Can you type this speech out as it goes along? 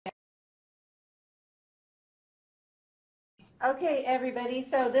Okay, everybody,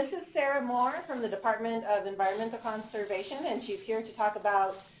 so this is Sarah Moore from the Department of Environmental Conservation, and she's here to talk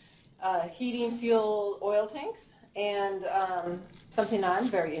about heating fuel oil tanks, and something I'm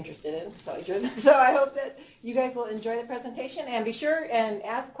very interested in. So I hope that you guys will enjoy the presentation, and be sure and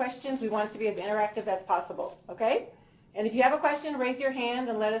ask questions. We want it to be as interactive as possible, okay? And if you have a question, raise your hand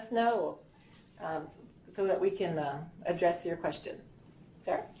and let us know so that we can address your question.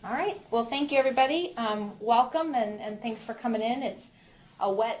 Sarah? All right. Well, thank you, everybody. Welcome, and thanks for coming in. It's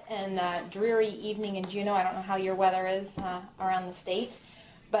a wet and dreary evening in Juneau. I don't know how your weather is around the state.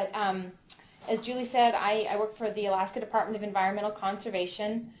 But as Julie said, I work for the Alaska Department of Environmental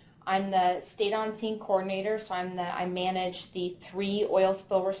Conservation. I'm the state on-scene coordinator, so I manage the 3 oil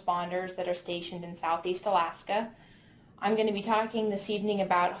spill responders that are stationed in southeast Alaska. I'm going to be talking this evening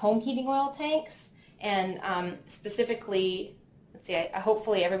about home heating oil tanks, and specifically, let's see,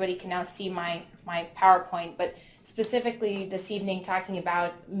 hopefully everybody can now see my PowerPoint, but specifically this evening talking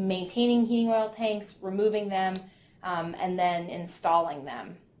about maintaining heating oil tanks, removing them, and then installing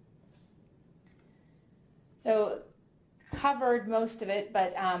them. So covered most of it,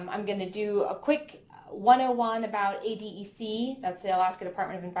 but I'm going to do a quick 101 about ADEC, that's the Alaska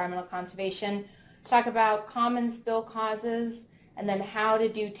Department of Environmental Conservation, talk about common spill causes, and then how to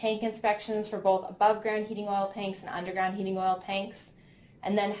do tank inspections for both above ground heating oil tanks and underground heating oil tanks,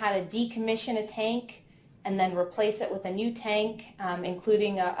 and then how to decommission a tank and then replace it with a new tank,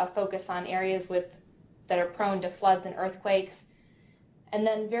 including a focus on areas that are prone to floods and earthquakes, and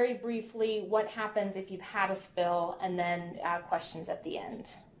then very briefly what happens if you've had a spill, and then questions at the end.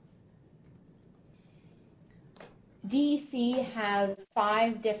 DEC has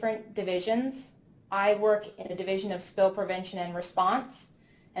 5 different divisions. I work in a division of spill prevention and response,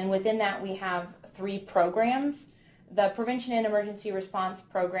 and within that we have 3 programs. The Prevention and Emergency Response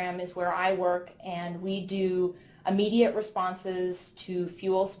Program is where I work, and we do immediate responses to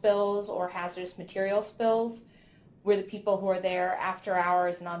fuel spills or hazardous material spills. We're the people who are there after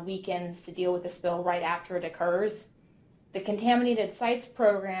hours and on weekends to deal with the spill right after it occurs. The Contaminated Sites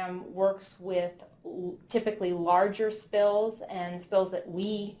Program works with typically larger spills and spills that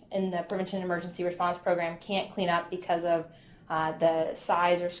we in the Prevention and Emergency Response Program can't clean up because of the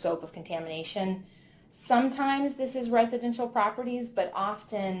size or scope of contamination. Sometimes this is residential properties, but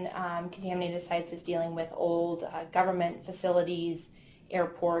often Contaminated Sites is dealing with old government facilities,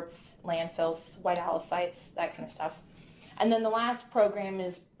 airports, landfills, White Owl sites, that kind of stuff. And then the last program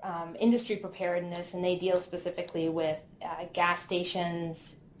is industry preparedness, and they deal specifically with gas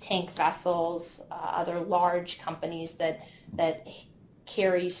stations, tank vessels, other large companies that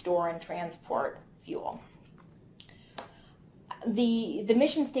carry, store, and transport fuel. The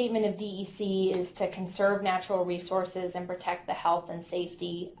mission statement of DEC is to conserve natural resources and protect the health and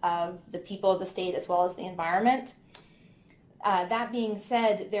safety of the people of the state as well as the environment. That being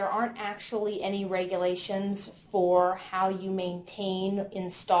said, there aren't actually any regulations for how you maintain,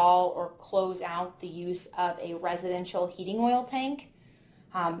 install, or close out the use of a residential heating oil tank.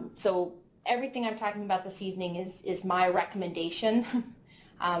 So everything I'm talking about this evening is my recommendation.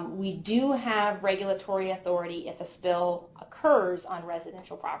 We do have regulatory authority if a spill occurs on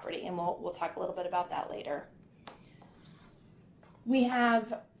residential property, and we'll talk a little bit about that later. We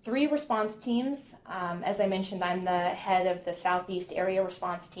have 3 response teams. As I mentioned, I'm the head of the Southeast Area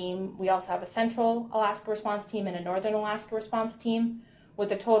Response Team. We also have a Central Alaska Response Team and a Northern Alaska Response Team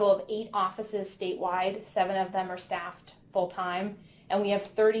with a total of 8 offices statewide. 7 of them are staffed full-time, and we have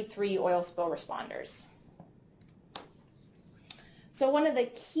 33 oil spill responders. So one of the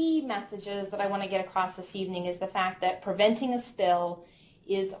key messages that I want to get across this evening is the fact that preventing a spill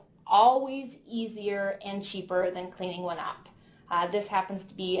is always easier and cheaper than cleaning one up. This happens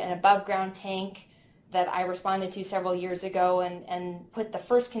to be an above-ground tank that I responded to several years ago and put the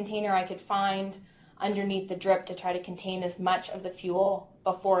first container I could find underneath the drip to try to contain as much of the fuel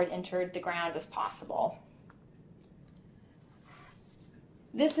before it entered the ground as possible.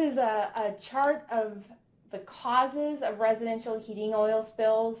 This is a chart of the causes of residential heating oil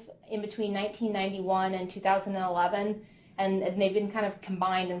spills in between 1991 and 2011, and they've been kind of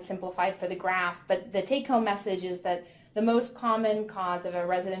combined and simplified for the graph, but the take-home message is that the most common cause of a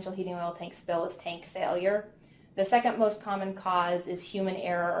residential heating oil tank spill is tank failure. The second most common cause is human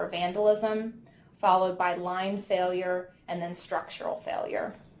error or vandalism, followed by line failure and then structural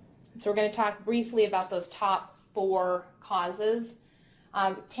failure. So we're going to talk briefly about those top 4 causes.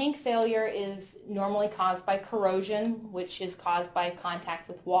 Tank failure is normally caused by corrosion, which is caused by contact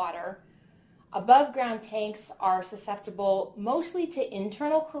with water. Above ground tanks are susceptible mostly to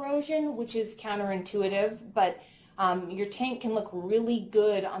internal corrosion, which is counterintuitive, but Your tank can look really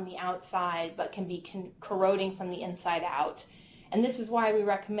good on the outside, but can be corroding from the inside out. And this is why we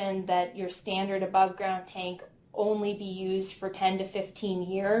recommend that your standard above ground tank only be used for 10 to 15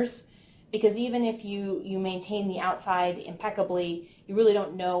 years, because even if you maintain the outside impeccably, you really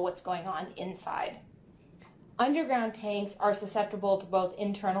don't know what's going on inside. Underground tanks are susceptible to both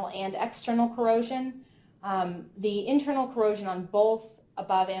internal and external corrosion. The internal corrosion on both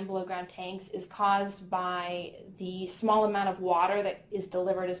above and below ground tanks is caused by the small amount of water that is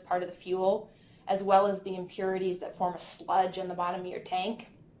delivered as part of the fuel, as well as the impurities that form a sludge on the bottom of your tank.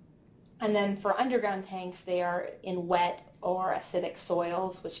 And then for underground tanks, they are in wet or acidic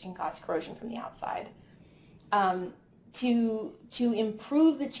soils, which can cause corrosion from the outside. To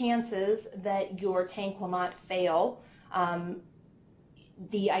improve the chances that your tank will not fail,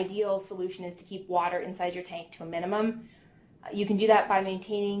 the ideal solution is to keep water inside your tank to a minimum. You can do that by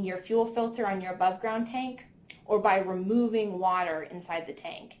maintaining your fuel filter on your above ground tank, or by removing water inside the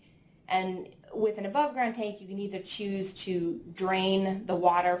tank. And with an above ground tank, you can either choose to drain the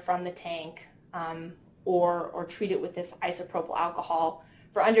water from the tank or treat it with this isopropyl alcohol.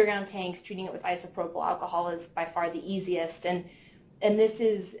 For underground tanks, treating it with isopropyl alcohol is by far the easiest, and this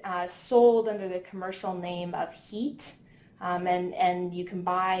is sold under the commercial name of HEAT, and you can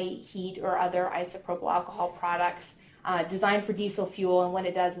buy HEAT or other isopropyl alcohol products designed for diesel fuel, and what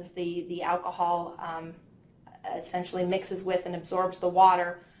it does is the alcohol essentially mixes with and absorbs the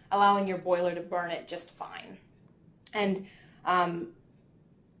water, allowing your boiler to burn it just fine. And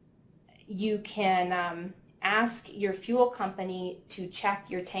you can ask your fuel company to check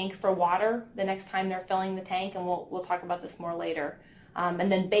your tank for water the next time they're filling the tank, and we'll talk about this more later.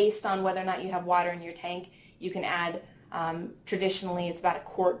 And then based on whether or not you have water in your tank, you can add, traditionally it's about a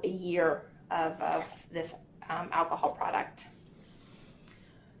quart a year of this alcohol product.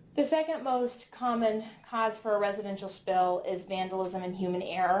 The second most common cause for a residential spill is vandalism and human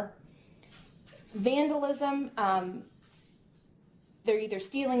error. Vandalism, they're either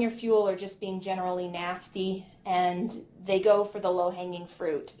stealing your fuel or just being generally nasty, and they go for the low-hanging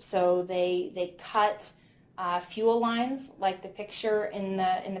fruit. So they cut fuel lines, like the picture in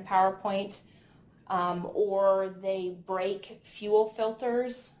the PowerPoint, or they break fuel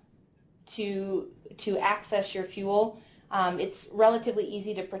filters to access your fuel. It's relatively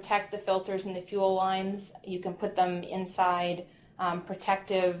easy to protect the filters and the fuel lines. You can put them inside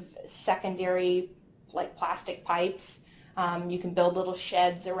protective secondary, like plastic pipes. You can build little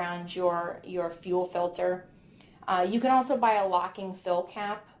sheds around your fuel filter. You can also buy a locking fill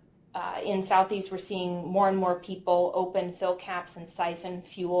cap. In Southeast, we're seeing more and more people open fill caps and siphon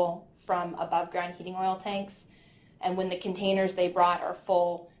fuel from above ground heating oil tanks. And when the containers they brought are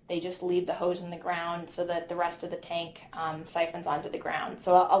full, they just leave the hose in the ground so that the rest of the tank siphons onto the ground.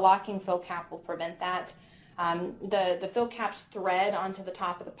 So a locking fill cap will prevent that. The fill caps thread onto the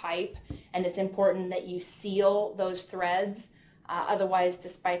top of the pipe, and it's important that you seal those threads. Otherwise,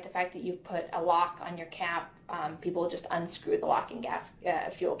 despite the fact that you've put a lock on your cap, people will just unscrew the locking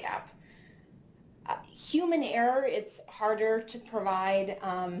fuel cap. Human error, it's harder to provide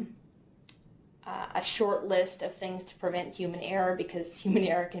a short list of things to prevent human error because human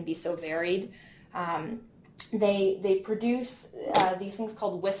error can be so varied. They produce these things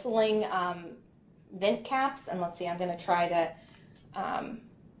called whistling vent caps, and let's see, I'm going to try to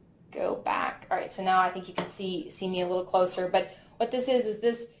go back. All right, so now I think you can see me a little closer, but what this is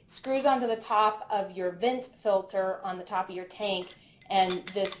this screws onto the top of your vent filter on the top of your tank, and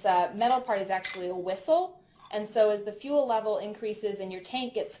this metal part is actually a whistle, and so as the fuel level increases and your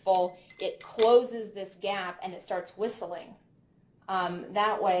tank gets full, it closes this gap and it starts whistling.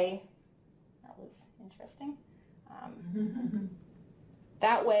 That way, that was interesting.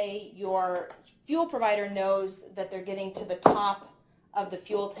 That way your fuel provider knows that they're getting to the top of the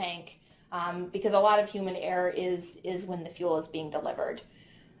fuel tank, because a lot of human error is when the fuel is being delivered.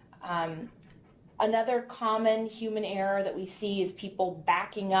 Another common human error that we see is people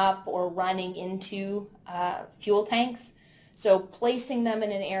backing up or running into fuel tanks. So placing them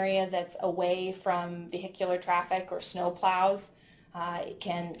in an area that's away from vehicular traffic or snow plows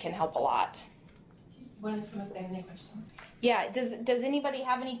can help a lot. Do you want to ask them if they have any questions? Yeah, does anybody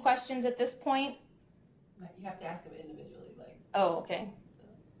have any questions at this point? You have to ask them individually. Oh, okay.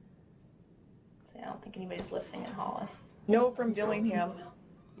 See, I don't think anybody's listening in Hollis. No, from Dillingham.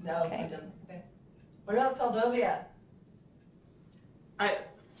 No, Okay. Okay. What about Seldovia?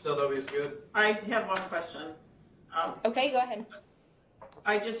 Seldovia's good. I have one question. Okay, go ahead.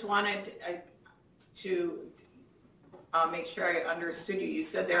 I just wanted to make sure I understood you. You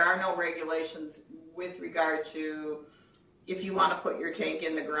said there are no regulations with regard to if you want to put your tank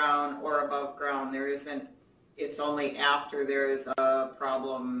in the ground or above ground. There isn't it's only after there is a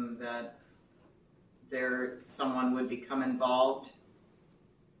problem that someone would become involved.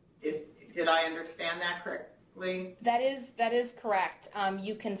 Did I understand that correctly? That is correct.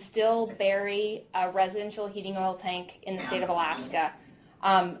 You can still bury a residential heating oil tank in the state of Alaska.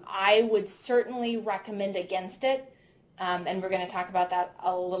 I would certainly recommend against it, and we're going to talk about that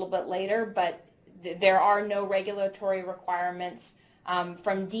a little bit later, but there are no regulatory requirements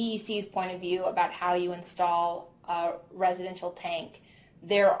from DEC's point of view about how you install a residential tank.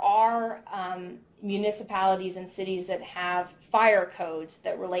 There are municipalities and cities that have fire codes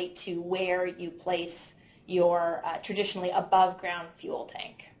that relate to where you place your traditionally above ground fuel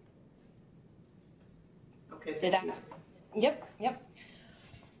tank. Okay, thank you. Yep. All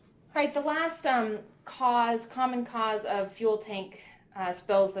right, the last common cause of fuel tank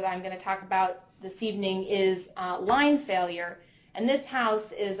spills that I'm going to talk about this evening is line failure. And this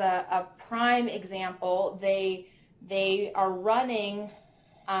house is a prime example. They are running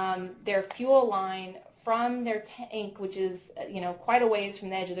their fuel line from their tank, which is quite a ways from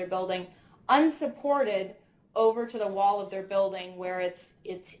the edge of their building, unsupported, over to the wall of their building, where it's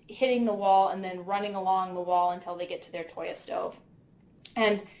hitting the wall and then running along the wall until they get to their Toya stove.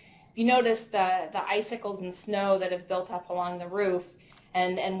 And you notice the icicles and snow that have built up along the roof,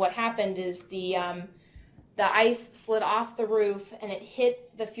 and what happened is the ice slid off the roof and it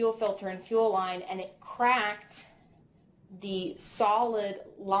hit the fuel filter and fuel line, and it cracked the solid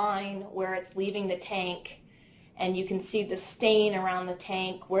line where it's leaving the tank, and you can see the stain around the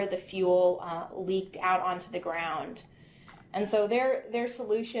tank where the fuel leaked out onto the ground. And so their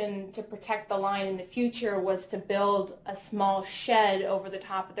solution to protect the line in the future was to build a small shed over the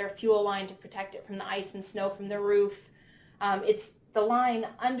top of their fuel line to protect it from the ice and snow from the roof. The line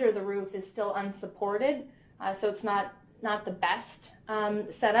under the roof is still unsupported, so it's not the best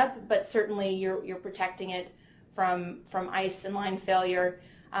setup, but certainly you're protecting it from ice and line failure.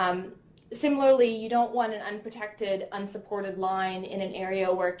 Similarly, you don't want an unprotected, unsupported line in an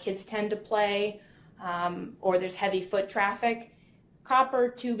area where kids tend to play or there's heavy foot traffic. Copper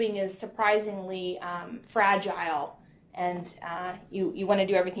tubing is surprisingly fragile, and you want to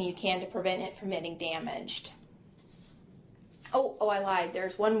do everything you can to prevent it from getting damaged. Oh, I lied.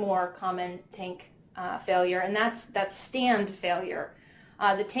 There's one more common tank failure, and that's stand failure.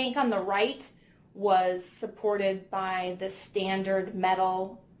 The tank on the right was supported by the standard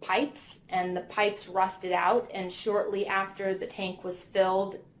metal pipes, and the pipes rusted out, and shortly after the tank was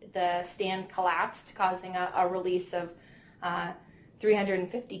filled, the stand collapsed, causing a release of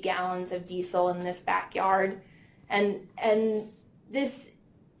 350 gallons of diesel in this backyard. And this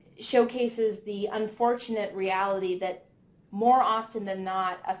showcases the unfortunate reality that more often than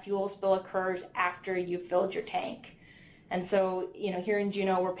not, a fuel spill occurs after you've filled your tank. And so, here in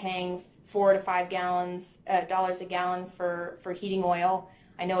Juneau, we're paying $4 to $5 dollars a gallon for heating oil.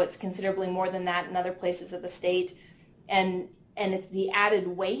 I know it's considerably more than that in other places of the state. And it's the added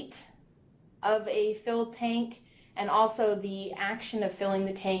weight of a filled tank, and also the action of filling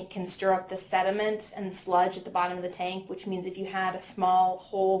the tank can stir up the sediment and sludge at the bottom of the tank, which means if you had a small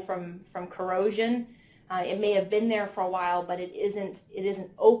hole from corrosion, it may have been there for a while, but it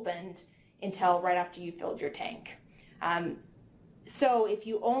isn't opened until right after you filled your tank. So if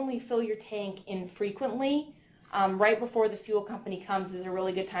you only fill your tank infrequently, right before the fuel company comes is a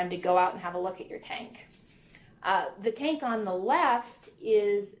really good time to go out and have a look at your tank. The tank on the left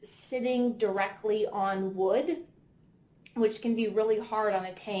is sitting directly on wood, which can be really hard on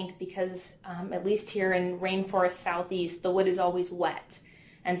a tank because, at least here in Rainforest Southeast, the wood is always wet.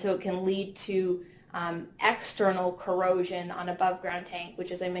 And so it can lead to external corrosion on above ground tank,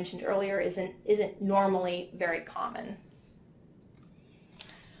 which, as I mentioned earlier, isn't normally very common.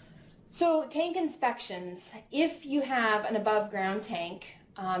 So tank inspections. If you have an above ground tank,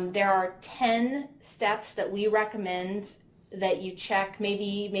 there are 10 steps that we recommend that you check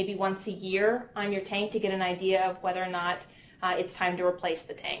maybe once a year on your tank to get an idea of whether or not it's time to replace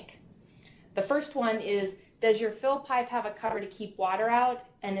the tank. The first one is, does your fill pipe have a cover to keep water out,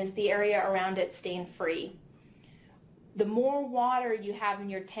 and is the area around it stain free? The more water you have in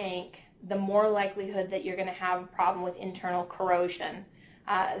your tank, the more likelihood that you're going to have a problem with internal corrosion.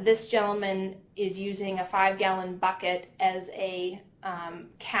 This gentleman is using a 5-gallon bucket as a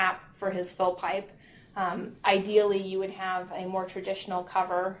cap for his fill pipe. Ideally, you would have a more traditional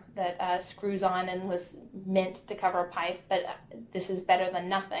cover that screws on and was meant to cover a pipe, but this is better than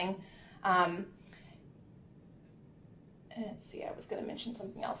nothing. Let's see, I was going to mention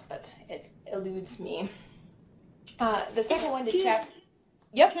something else, but it eludes me. The second one to check.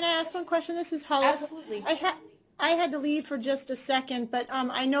 Yep. Can I ask one question? This is Hollis. Absolutely. I had to leave for just a second, but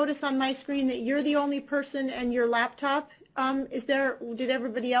I notice on my screen that you're the only person and your laptop. Did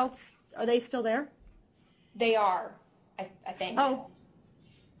everybody else, are they still there? They are, I think. Oh,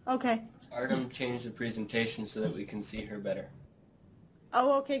 okay. Artem changed the presentation so that we can see her better.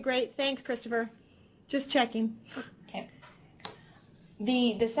 Oh, okay, great. Thanks, Christopher. Just checking. Okay.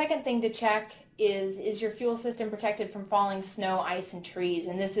 The second thing to check is your fuel system protected from falling snow, ice, and trees?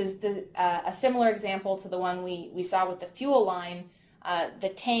 And this is a similar example to the one we saw with the fuel line. The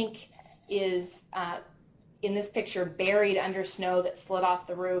tank is, in this picture, buried under snow that slid off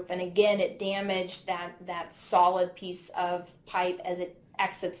the roof. And again, it damaged that solid piece of pipe as it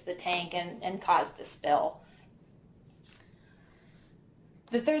exits the tank and caused a spill.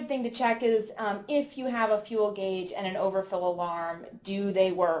 The third thing to check is if you have a fuel gauge and an overfill alarm, do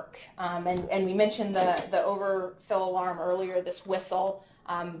they work? And we mentioned the overfill alarm earlier, this whistle,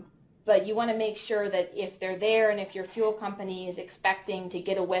 but you want to make sure that if they're there and if your fuel company is expecting to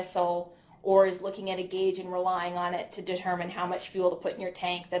get a whistle or is looking at a gauge and relying on it to determine how much fuel to put in your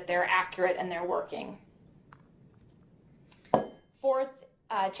tank, that they're accurate and they're working. Fourth,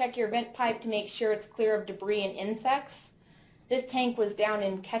 check your vent pipe to make sure it's clear of debris and insects. This tank was down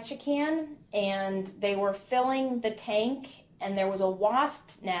in Ketchikan, and they were filling the tank, and there was a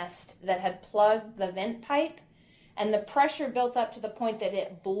wasp nest that had plugged the vent pipe, and the pressure built up to the point that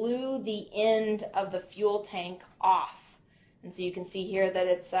it blew the end of the fuel tank off. And so you can see here that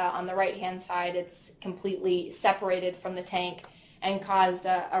it's on the right-hand side, it's completely separated from the tank and caused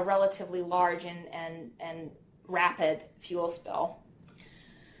a relatively large and rapid fuel spill.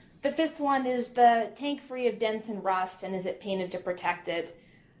 The fifth one is the tank free of dents and rust, and is it painted to protect it?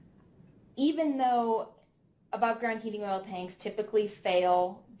 Even though above ground heating oil tanks typically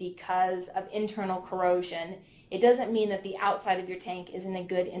fail because of internal corrosion, it doesn't mean that the outside of your tank isn't a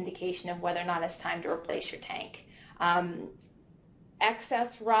good indication of whether or not it's time to replace your tank.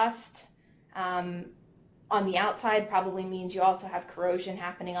 Excess rust on the outside probably means you also have corrosion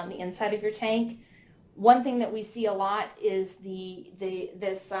happening on the inside of your tank. One thing that we see a lot is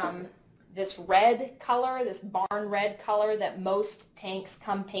this red color, this barn red color that most tanks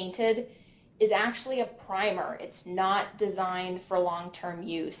come painted, is actually a primer. It's not designed for long-term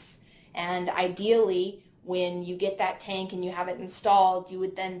use. And ideally, when you get that tank and you have it installed, you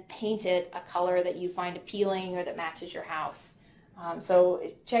would then paint it a color that you find appealing or that matches your house. So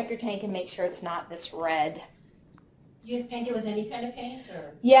check your tank and make sure it's not this red. You just paint it with any kind of paint,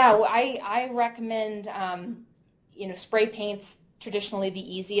 or? Yeah, well, I recommend, spray paint's traditionally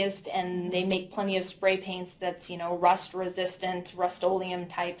the easiest, and they make plenty of spray paints that's, rust resistant, Rust-Oleum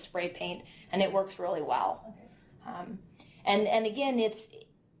type spray paint, and it works really well. Okay. And again,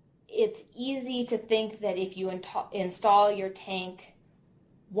 it's easy to think that if you install your tank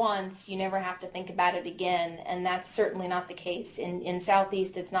once, you never have to think about it again, and that's certainly not the case. In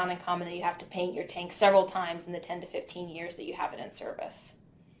Southeast, it's not uncommon that you have to paint your tank several times in the 10 to 15 years that you have it in service.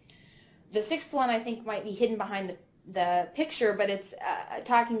 The sixth one I think might be hidden behind the picture, but it's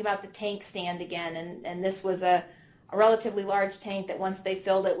talking about the tank stand again, and this was a relatively large tank that once they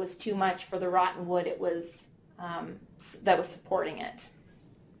filled it was too much for the rotten wood that was supporting it.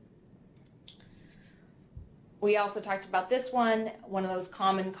 We also talked about this one. One of those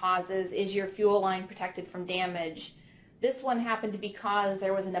common causes is your fuel line protected from damage. This one happened to be because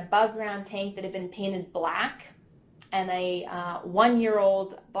there was an above ground tank that had been painted black, and a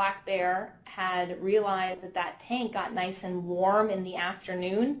 1-year-old black bear had realized that tank got nice and warm in the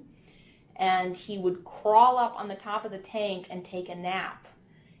afternoon, and he would crawl up on the top of the tank and take a nap.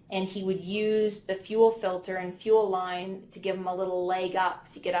 And he would use the fuel filter and fuel line to give him a little leg up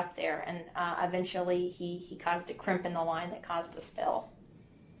to get up there, and eventually he caused a crimp in the line that caused a spill.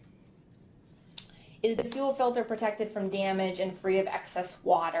 Is the fuel filter protected from damage and free of excess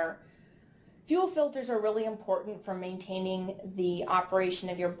water? Fuel filters are really important for maintaining the operation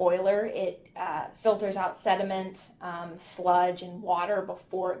of your boiler. It filters out sediment, sludge, and water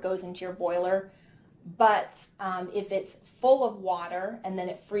before it goes into your boiler. But if it's full of water and then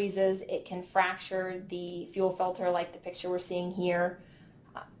it freezes, it can fracture the fuel filter like the picture we're seeing here.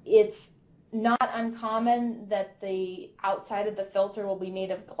 It's not uncommon that the outside of the filter will be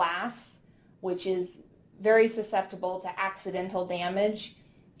made of glass, which is very susceptible to accidental damage.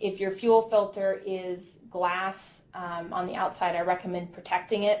 If your fuel filter is glass on the outside, I recommend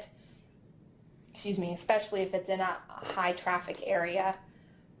protecting it, especially if it's in a high traffic area.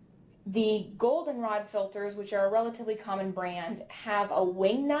 The goldenrod filters, which are a relatively common brand, have a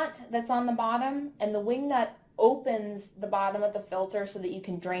wing nut that's on the bottom, and the wing nut opens the bottom of the filter so that you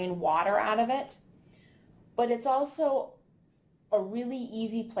can drain water out of it. But it's also a really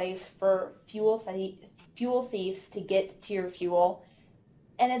easy place for fuel fuel thieves to get to your fuel.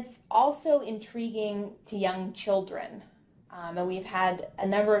 And it's also intriguing to young children. And we've had a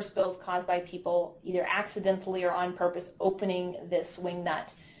number of spills caused by people either accidentally or on purpose opening this wing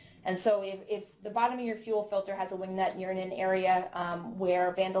nut. And so if the bottom of your fuel filter has a wing nut and you're in an area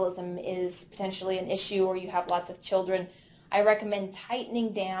where vandalism is potentially an issue or you have lots of children, I recommend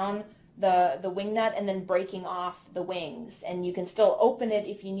tightening down the wing nut and then breaking off the wings. And you can still open it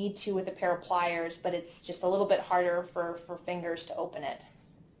if you need to with a pair of pliers, but it's just a little bit harder for fingers to open it.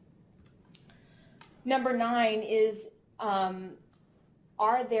 Number 9 is,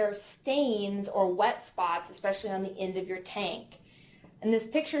 are there stains or wet spots, especially on the end of your tank? And this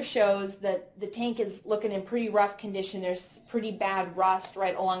picture shows that the tank is looking in pretty rough condition. There's pretty bad rust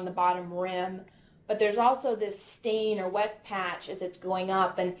right along the bottom rim. But there's also this stain or wet patch as it's going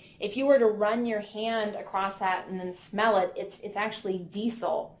up. And if you were to run your hand across that and then smell it, it's actually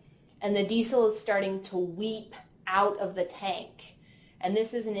diesel. And the diesel is starting to weep out of the tank. And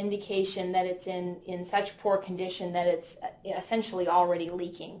this is an indication that it's in such poor condition that it's essentially already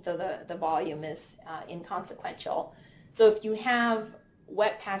leaking, though the volume is inconsequential. So if you have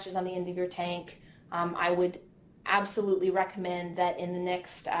wet patches on the end of your tank, I would absolutely recommend that in the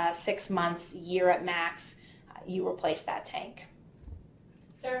next 6 months, year at max, you replace that tank.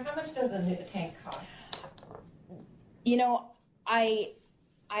 Sarah, how much does a new tank cost? You know, I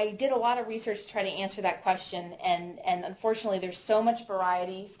did a lot of research to try to answer that question, and unfortunately there's so much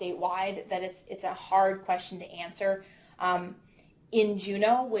variety statewide that it's a hard question to answer. In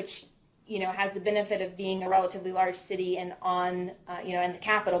Juneau, which has the benefit of being a relatively large city and on in the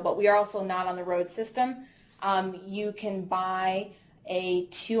capital, but we are also not on the road system. You can buy a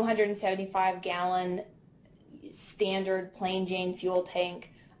 275-gallon standard plain Jane fuel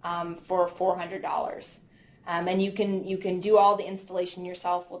tank for $400. And you can do all the installation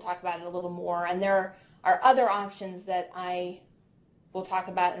yourself. We'll talk about it a little more. And there are other options that I will talk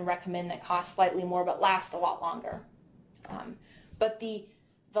about and recommend that cost slightly more but last a lot longer. But the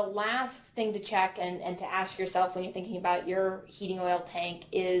last thing to check and to ask yourself when you're thinking about your heating oil tank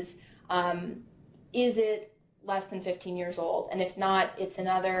is it less than 15 years old? And if not, it's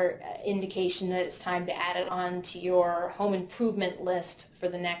another indication that it's time to add it on to your home improvement list for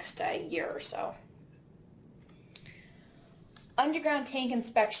the next year or so. Underground tank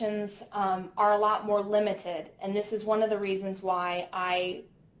inspections are a lot more limited, and this is one of the reasons why I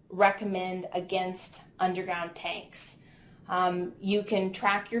recommend against underground tanks. You can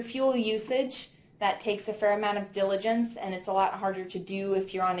track your fuel usage. That takes a fair amount of diligence, and it's a lot harder to do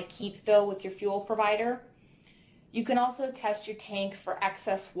if you're on a keep fill with your fuel provider. You can also test your tank for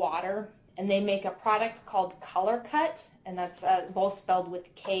excess water, and they make a product called Color Cut, and that's both spelled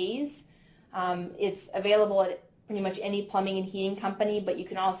with K's. It's available at pretty much any plumbing and heating company, but you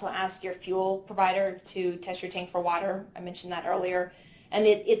can also ask your fuel provider to test your tank for water. I mentioned that earlier. And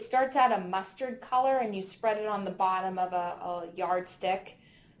it starts out a mustard color, and you spread it on the bottom of a yardstick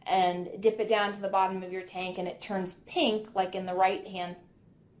and dip it down to the bottom of your tank, and it turns pink, like in the right-hand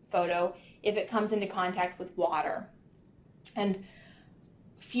photo, if it comes into contact with water. And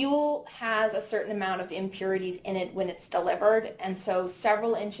fuel has a certain amount of impurities in it when it's delivered, and so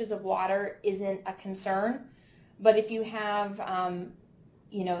several inches of water isn't a concern. But if you have,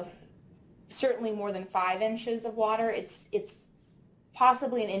 certainly more than 5 inches of water, it's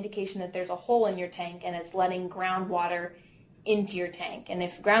possibly an indication that there's a hole in your tank and it's letting groundwater into your tank. And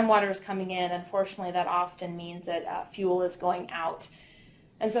if groundwater is coming in, unfortunately, that often means that fuel is going out.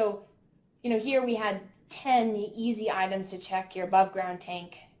 And so, here we had 10 easy items to check your above ground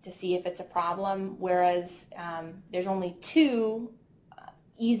tank to see if it's a problem, whereas there's only 2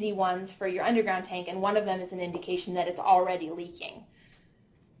 easy ones for your underground tank, and one of them is an indication that it's already leaking.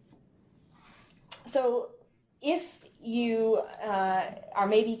 So if you are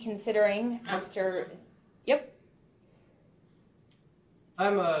maybe considering after, yep.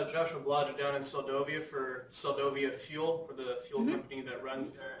 I'm Joshua Blodgett down in Seldovia for Seldovia Fuel, for the fuel company that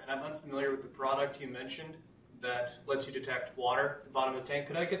runs there, and I'm unfamiliar with the product you mentioned that lets you detect water at the bottom of the tank.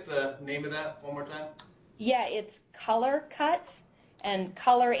 Could I get the name of that one more time? Yeah, it's Color Cut, and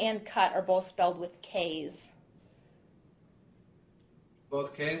color and cut are both spelled with K's.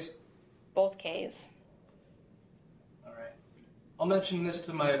 Both K's? Both K's. All right. I'll mention this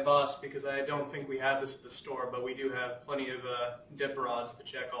to my boss because I don't think we have this at the store, but we do have plenty of dip rods to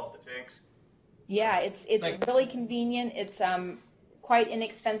check all the tanks. Yeah, it's really convenient. It's quite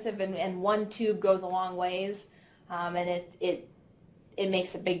inexpensive, and one tube goes a long ways, and it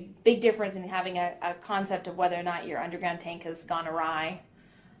makes a big difference in having a concept of whether or not your underground tank has gone awry.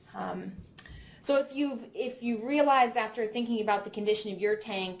 So if you realized after thinking about the condition of your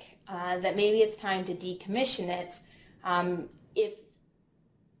tank that maybe it's time to decommission it, if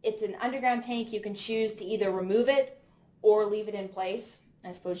it's an underground tank, you can choose to either remove it or leave it in place.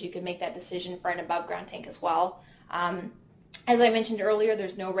 I suppose you could make that decision for an above ground tank as well. As I mentioned earlier,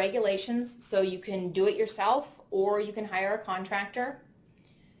 there's no regulations, so you can do it yourself or you can hire a contractor.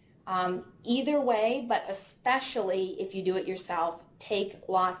 Either way, but especially if you do it yourself, take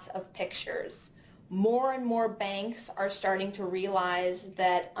lots of pictures. More and more banks are starting to realize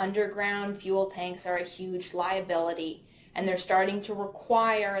that underground fuel tanks are a huge liability, and they're starting to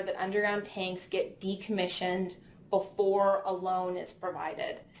require that underground tanks get decommissioned before a loan is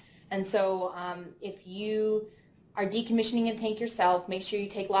provided. And so if you are decommissioning a tank yourself, make sure you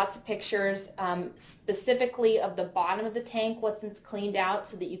take lots of pictures, specifically of the bottom of the tank once it's cleaned out,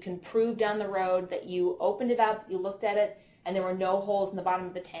 so that you can prove down the road that you opened it up, you looked at it, and there were no holes in the bottom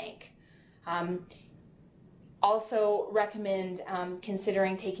of the tank. Also recommend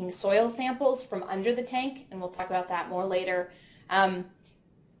considering taking soil samples from under the tank, and we'll talk about that more later.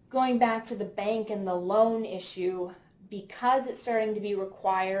 Going back to the bank and the loan issue, because it's starting to be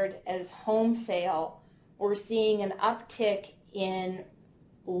required as home sale, we're seeing an uptick in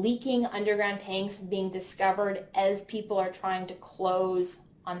leaking underground tanks being discovered as people are trying to close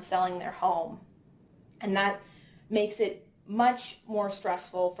on selling their home. And that makes it much more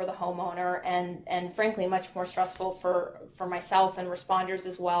stressful for the homeowner and frankly much more stressful for myself and responders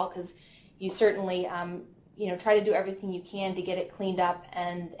as well, because you certainly try to do everything you can to get it cleaned up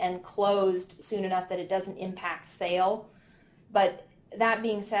and closed soon enough that it doesn't impact sale. But that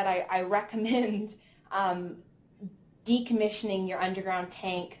being said, I recommend decommissioning your underground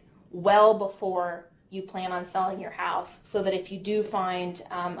tank well before you plan on selling your house, so that if you do find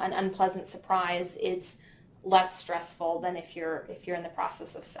an unpleasant surprise, it's less stressful than if you're in the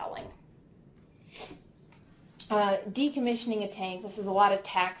process of selling. Decommissioning a tank, this is a lot of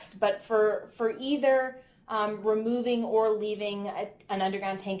text, but for either removing or leaving an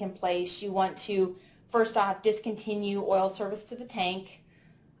underground tank in place, you want to first off discontinue oil service to the tank.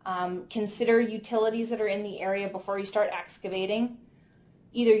 Consider utilities that are in the area before you start excavating.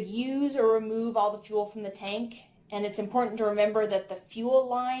 Either use or remove all the fuel from the tank, and it's important to remember that the fuel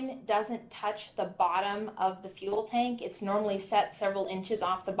line doesn't touch the bottom of the fuel tank. It's normally set several inches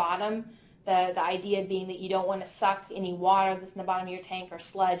off the bottom, the idea being that you don't want to suck any water that's in the bottom of your tank or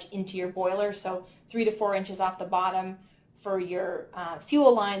sludge into your boiler, so 3 to 4 inches off the bottom for your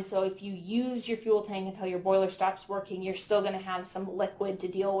fuel line. So if you use your fuel tank until your boiler stops working, you're still going to have some liquid to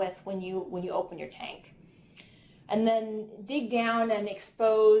deal with when you open your tank. And then dig down and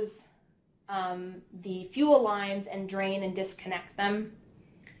expose the fuel lines and drain and disconnect them.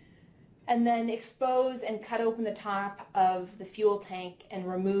 And then expose and cut open the top of the fuel tank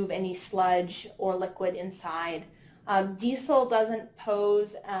and remove any sludge or liquid inside. Diesel doesn't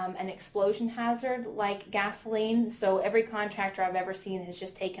pose an explosion hazard like gasoline, so every contractor I've ever seen has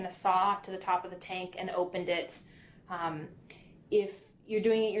just taken a saw to the top of the tank and opened it. If you're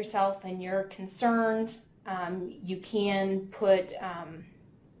doing it yourself and you're concerned, you can put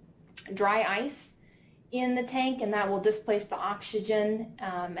dry ice in the tank, and that will displace the oxygen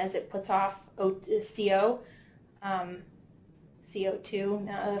as it puts off CO.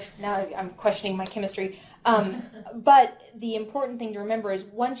 CO2. Now I'm questioning my chemistry. But the important thing to remember is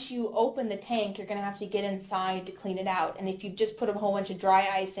once you open the tank, you're going to have to get inside to clean it out. And if you just put a whole bunch of dry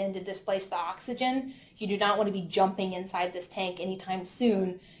ice in to displace the oxygen, you do not want to be jumping inside this tank anytime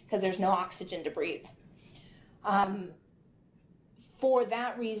soon, because there's no oxygen to breathe. For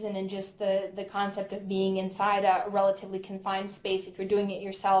that reason, and just the concept of being inside a relatively confined space, if you're doing it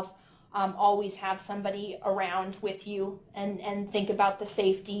yourself, always have somebody around with you and think about the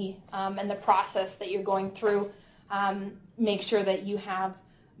safety and the process that you're going through. Make sure that you have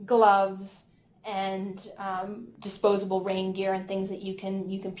gloves and disposable rain gear and things that you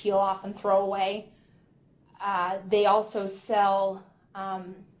can peel off and throw away. They also sell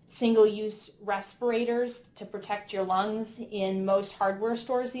single-use respirators to protect your lungs in most hardware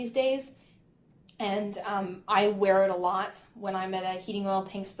stores these days. And I wear it a lot when I'm at a heating oil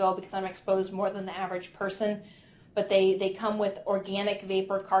tank spill because I'm exposed more than the average person. But they come with organic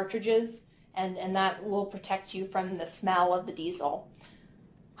vapor cartridges, and that will protect you from the smell of the diesel.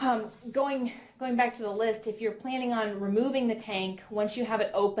 Going back to the list, if you're planning on removing the tank, once you have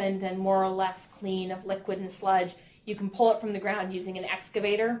it opened and more or less clean of liquid and sludge, you can pull it from the ground using an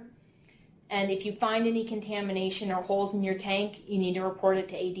excavator. And if you find any contamination or holes in your tank, you need to report it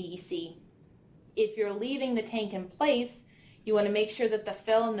to ADEC. If you're leaving the tank in place, you want to make sure that the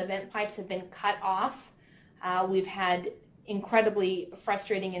fill and the vent pipes have been cut off. We've had incredibly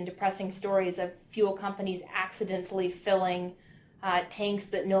frustrating and depressing stories of fuel companies accidentally filling tanks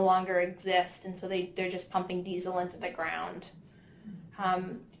that no longer exist, and so they're just pumping diesel into the ground.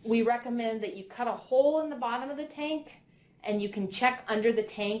 We recommend that you cut a hole in the bottom of the tank, and you can check under the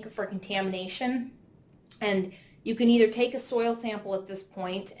tank for contamination. And you can either take a soil sample at this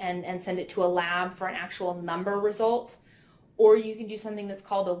point and send it to a lab for an actual number result, or you can do something that's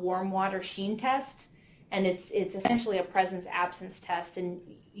called a warm water sheen test, and it's essentially a presence-absence test. And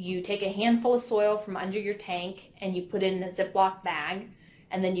you take a handful of soil from under your tank and you put it in a Ziploc bag,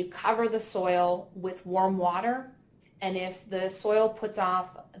 and then you cover the soil with warm water. And if the soil puts off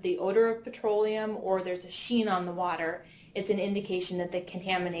the odor of petroleum or there's a sheen on the water, it's an indication that the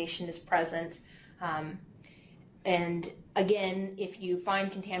contamination is present. And again, if you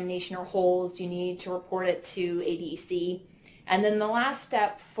find contamination or holes, you need to report it to ADEC. And then the last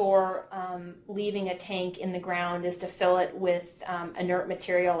step for leaving a tank in the ground is to fill it with inert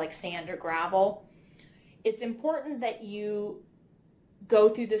material like sand or gravel. It's important that you go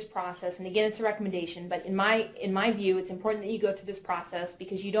through this process, and again, it's a recommendation, but in my view, it's important that you go through this process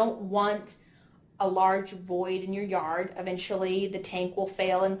because you don't want a large void in your yard. Eventually, the tank will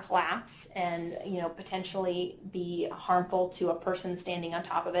fail and collapse, and potentially be harmful to a person standing on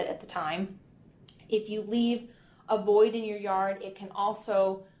top of it at the time. If you leave a void in your yard, it can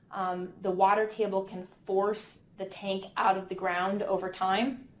also the water table can force the tank out of the ground over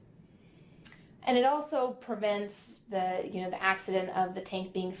time. And it also prevents the accident of the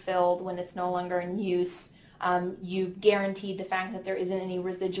tank being filled when it's no longer in use. You've guaranteed the fact that there isn't any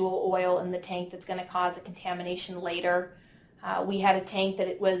residual oil in the tank that's going to cause a contamination later. We had a tank that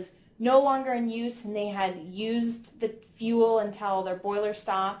it was no longer in use, and they had used the fuel until their boiler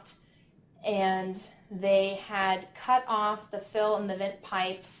stopped, and they had cut off the fill and the vent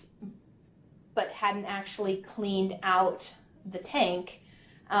pipes but hadn't actually cleaned out the tank.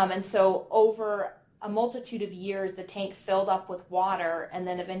 And so over a multitude of years, the tank filled up with water, and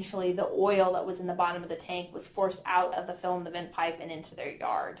then eventually the oil that was in the bottom of the tank was forced out of the fill and the vent pipe and into their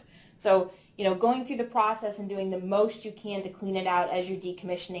yard. So, going through the process and doing the most you can to clean it out as you're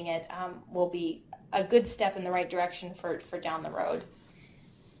decommissioning it will be a good step in the right direction for down the road.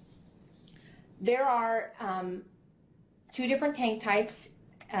 There are 2 different tank types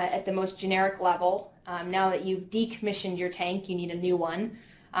at the most generic level. Now that you've decommissioned your tank, you need a new one.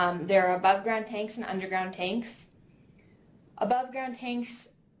 There are above ground tanks and underground tanks. Above ground tanks,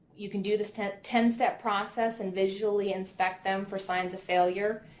 you can do this 10-step process and visually inspect them for signs of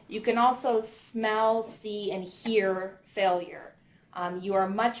failure. You can also smell, see, and hear failure. You are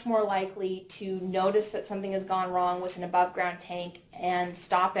much more likely to notice that something has gone wrong with an above ground tank and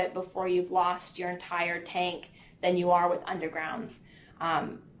stop it before you've lost your entire tank than you are with undergrounds.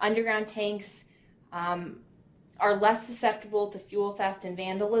 Underground tanks are less susceptible to fuel theft and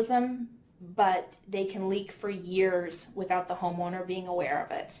vandalism, but they can leak for years without the homeowner being aware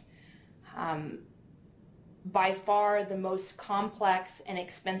of it. By far, the most complex and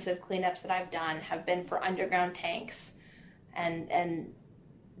expensive cleanups that I've done have been for underground tanks, and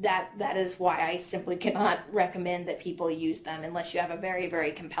that is why I simply cannot recommend that people use them unless you have a very,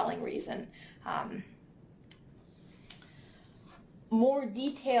 very compelling reason. More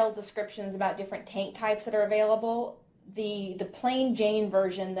detailed descriptions about different tank types that are available. The plain Jane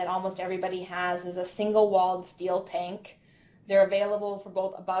version that almost everybody has is a single-walled steel tank. They're available for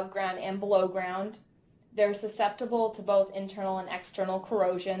both above ground and below ground. They're susceptible to both internal and external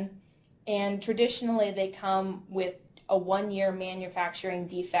corrosion, and traditionally they come with a 1-year manufacturing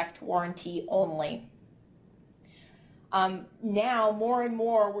defect warranty only. Now, more and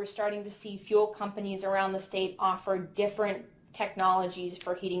more, we're starting to see fuel companies around the state offer different technologies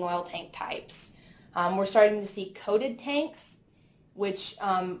for heating oil tank types. We're starting to see coated tanks, which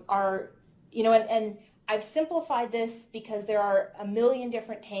are, and I've simplified this because there are a million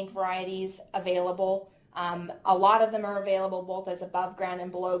different tank varieties available. A lot of them are available both as above ground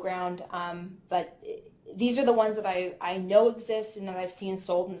and below ground, but these are the ones that I know exist and that I've seen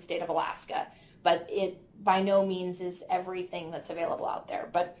sold in the state of Alaska, but it by no means is everything that's available out there.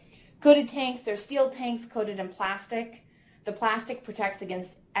 But coated tanks, they're steel tanks coated in plastic. The plastic protects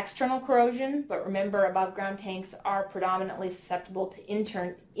against external corrosion, but remember, above ground tanks are predominantly susceptible to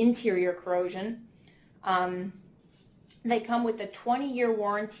interior corrosion. They come with a 20-year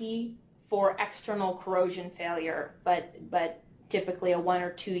warranty for external corrosion failure, but typically a 1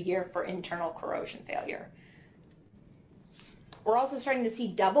 or 2 year for internal corrosion failure. We're also starting to see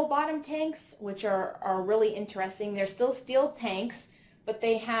double bottom tanks, which are really interesting. They're still steel tanks, but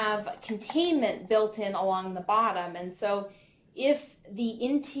they have containment built in along the bottom, and so If the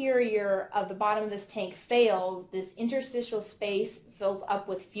interior of the bottom of this tank fails, this interstitial space fills up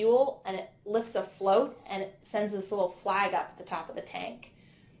with fuel and it lifts a float and it sends this little flag up at the top of the tank.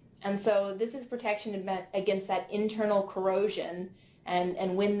 And so this is protection against that internal corrosion,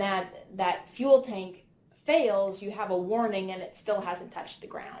 and when that fuel tank fails, you have a warning and it still hasn't touched the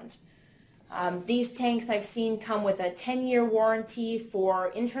ground. These tanks I've seen come with a 10-year warranty for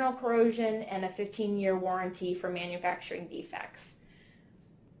internal corrosion and a 15-year warranty for manufacturing defects.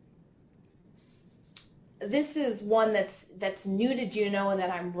 This is one that's new to Juneau and that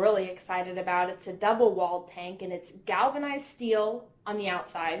I'm really excited about. It's a double-walled tank, and it's galvanized steel on the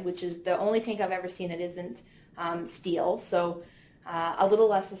outside, which is the only tank I've ever seen that isn't steel, so a little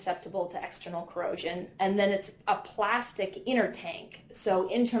less susceptible to external corrosion. And then it's a plastic inner tank, so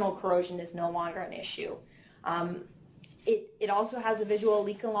internal corrosion is no longer an issue. It also has a visual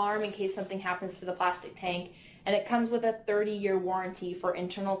leak alarm in case something happens to the plastic tank, and it comes with a 30-year warranty for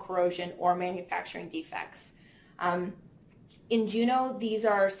internal corrosion or manufacturing defects. In Juneau, these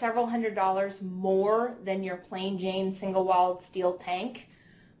are several $100s more than your plain Jane single-walled steel tank.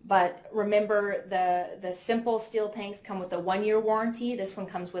 But remember, the simple steel tanks come with a 1-year warranty. This one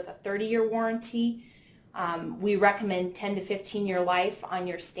comes with a 30-year warranty. We recommend 10 to 15-year life on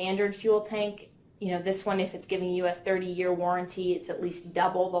your standard fuel tank. You know, this one, if it's giving you a 30-year warranty, it's at least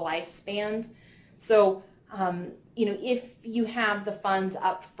double the lifespan. So, you know, if you have the funds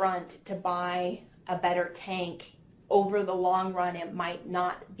up front to buy a better tank, over the long run, it might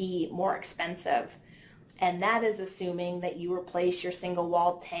not be more expensive. And that is assuming that you replace your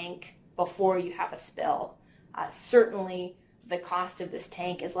single-walled tank before you have a spill. Certainly, the cost of this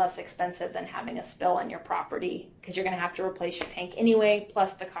tank is less expensive than having a spill on your property, because you're going to have to replace your tank anyway,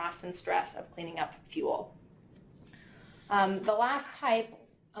 plus the cost and stress of cleaning up fuel. The last type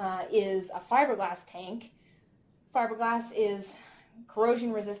is a fiberglass tank. Fiberglass is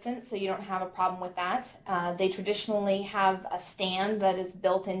corrosion resistant, so you don't have a problem with that. They traditionally have a stand that is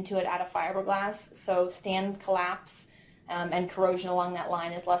built into it out of fiberglass, so stand collapse and corrosion along that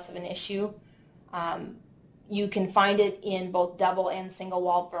line is less of an issue. You can find it in both double and single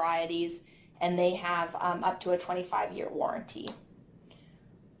walled varieties, and they have up to a 25-year warranty.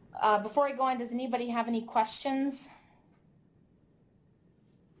 Before I go on, does anybody have any questions?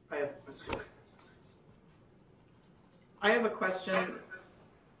 I have a question. I have a question.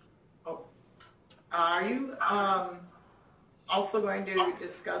 Oh, are you also going to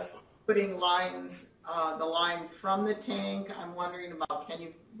discuss putting lines, the line from the tank? I'm wondering about, can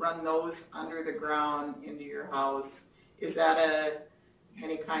you run those under the ground into your house? Is that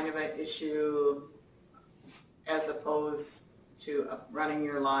any kind of an issue as opposed to running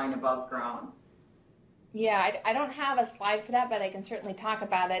your line above ground? Yeah, I don't have a slide for that, but I can certainly talk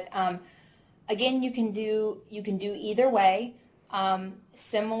about it. Again, you can do either way.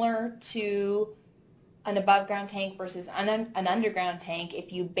 Similar to an above ground tank versus an underground tank,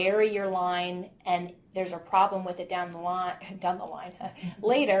 if you bury your line and there's a problem with it down the line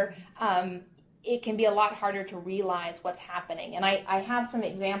later, it can be a lot harder to realize what's happening. And I have some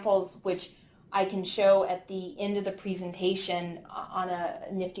examples which I can show at the end of the presentation on a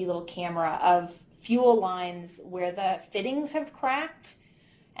nifty little camera of fuel lines where the fittings have cracked.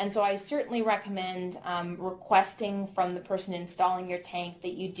 And so I certainly recommend requesting from the person installing your tank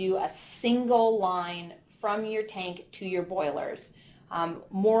that you do a single line from your tank to your boilers.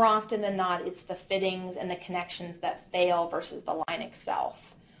 More often than not, it's the fittings and the connections that fail versus the line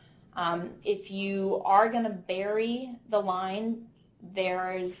itself. If you are going to bury the line,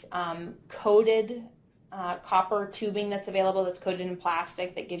 there's coated copper tubing that's available that's coated in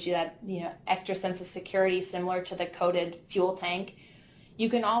plastic that gives you that extra sense of security, similar to the coated fuel tank. You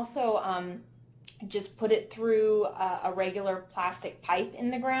can also just put it through a regular plastic pipe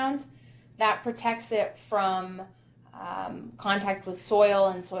in the ground. That protects it from contact with soil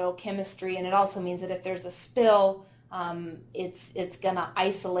and soil chemistry, and it also means that if there's a spill, it's going to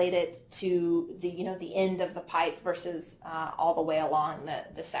isolate it to the end of the pipe versus all the way along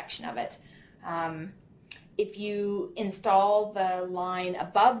the section of it. If you install the line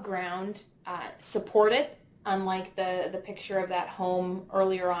above ground, support it. Unlike the picture of that home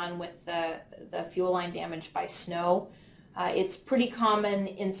earlier on with the fuel line damaged by snow. It's pretty common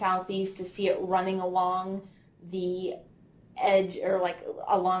in Southeast to see it running along the edge or like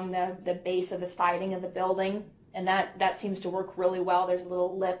along the base of the siding of the building, and that seems to work really well. There's a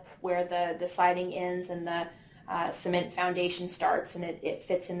little lip where the siding ends and the cement foundation starts, and it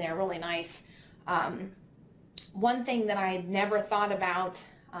fits in there really nice. One thing that I had never thought about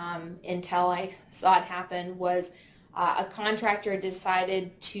until I saw it happen was a contractor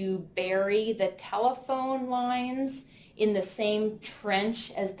decided to bury the telephone lines in the same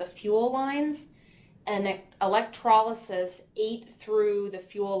trench as the fuel lines, and electrolysis ate through the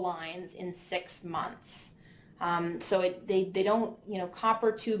fuel lines in 6 months. So they don't,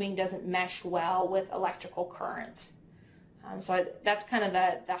 copper tubing doesn't mesh well with electrical current. So that's kind of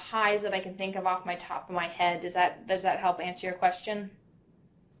the highs that I can think of off my top of my head. Does that help answer your question?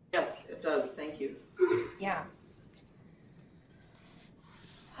 Yes, it does. Thank you. Yeah.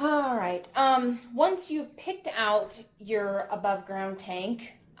 All right. Once you've picked out your above ground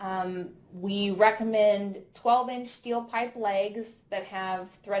tank, we recommend 12-inch steel pipe legs that have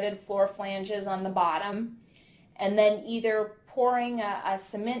threaded floor flanges on the bottom, and then either pouring a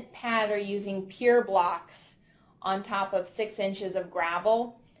cement pad or using pier blocks on top of 6 inches of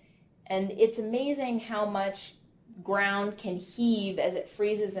gravel. And it's amazing how much ground can heave as it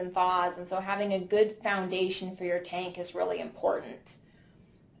freezes and thaws, and so having a good foundation for your tank is really important.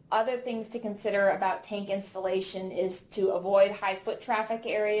 Other things to consider about tank installation is to avoid high foot traffic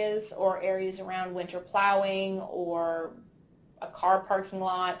areas or areas around winter plowing or a car parking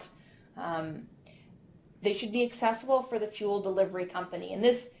lot. They should be accessible for the fuel delivery company, and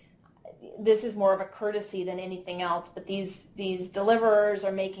this is more of a courtesy than anything else. But these deliverers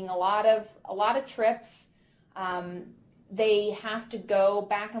are making a lot of trips. They have to go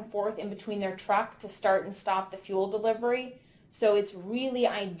back and forth in between their truck to start and stop the fuel delivery. So it's really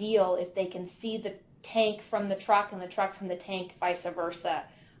ideal if they can see the tank from the truck and the truck from the tank, vice versa.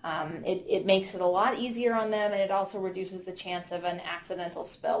 It makes it a lot easier on them, and it also reduces the chance of an accidental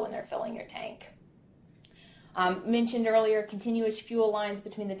spill when they're filling your tank. Mentioned earlier, continuous fuel lines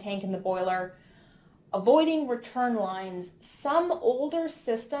between the tank and the boiler. Avoiding return lines. Some older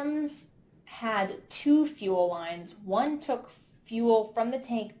systems had 2 fuel lines. One took fuel from the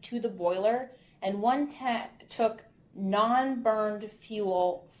tank to the boiler, and one took non-burned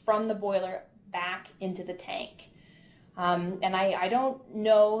fuel from the boiler back into the tank. And I don't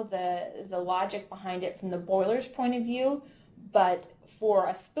know the logic behind it from the boiler's point of view, but for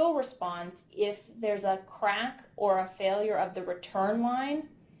a spill response, if there's a crack or a failure of the return line,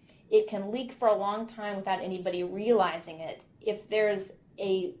 it can leak for a long time without anybody realizing it. If there's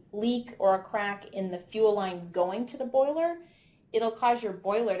a leak or a crack in the fuel line going to the boiler, it'll cause your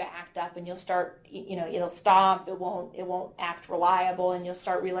boiler to act up, and you'll start, it'll stop, it won't act reliable, and you'll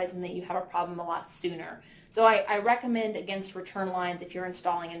start realizing that you have a problem a lot sooner. So I recommend against return lines if you're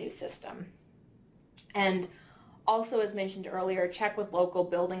installing a new system. And also, as mentioned earlier, check with local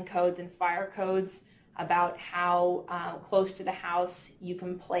building codes and fire codes about how close to the house you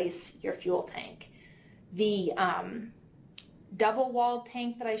can place your fuel tank. The double-walled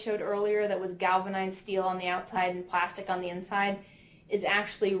tank that I showed earlier that was galvanized steel on the outside and plastic on the inside is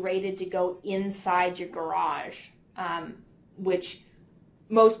actually rated to go inside your garage, which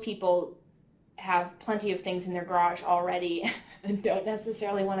most people have plenty of things in their garage already and don't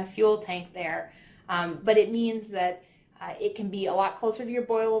necessarily want a fuel tank there. But it means that it can be a lot closer to your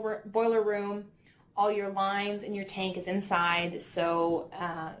boiler room. All your lines in your tank is inside, so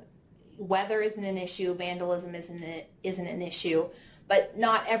weather isn't an issue, vandalism isn't an issue, but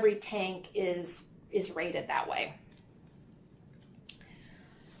not every tank is rated that way.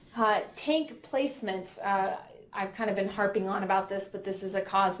 Tank placement, I've kind of been harping on about this, but this is a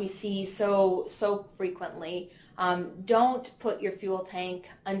cause we see so frequently. Don't put your fuel tank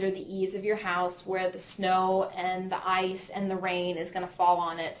under the eaves of your house where the snow and the ice and the rain is going to fall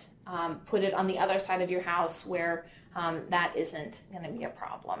on it. Put it on the other side of your house where that isn't going to be a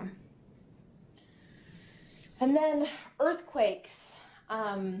problem. And then earthquakes.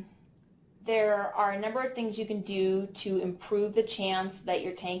 There are a number of things you can do to improve the chance that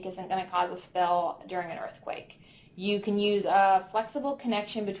your tank isn't going to cause a spill during an earthquake. You can use a flexible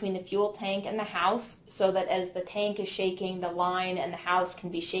connection between the fuel tank and the house so that as the tank is shaking, the line and the house can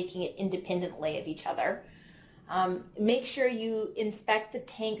be shaking it independently of each other. Make sure you inspect the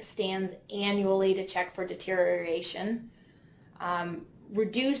tank stands annually to check for deterioration.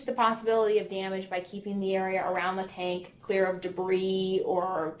 Reduce the possibility of damage by keeping the area around the tank clear of debris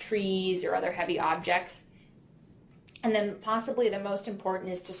or trees or other heavy objects. And then possibly the most important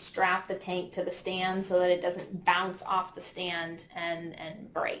is to strap the tank to the stand so that it doesn't bounce off the stand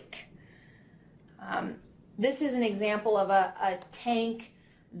and break. This is an example of a tank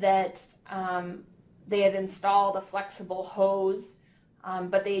that they had installed a flexible hose,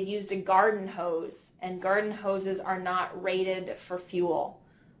 but they had used a garden hose, and garden hoses are not rated for fuel.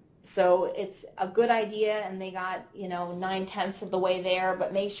 So it's a good idea, and they got 9/10 of the way there,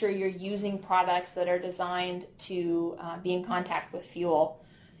 but make sure you're using products that are designed to be in contact with fuel.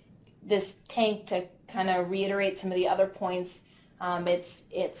 This tank, to kind of reiterate some of the other points,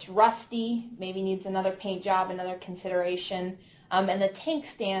 It's rusty, maybe needs another paint job, another consideration, and the tank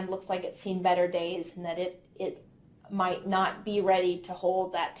stand looks like it's seen better days, and that it might not be ready to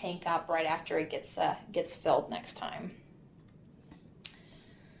hold that tank up right after it gets filled next time.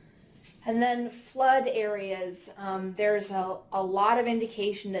 And then flood areas, there's a lot of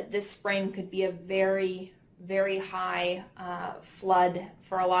indication that this spring could be a very, very high flood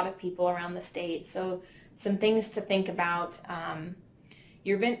for a lot of people around the state. So some things to think about.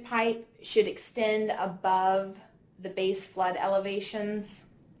 Your vent pipe should extend above the base flood elevations.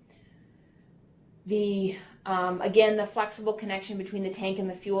 Again, the flexible connection between the tank and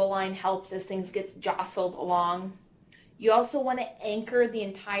the fuel line helps as things get jostled along. You also want to anchor the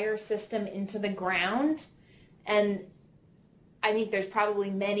entire system into the ground, and I think there's probably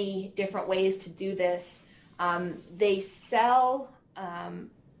many different ways to do this. They sell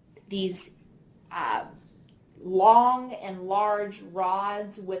these long and large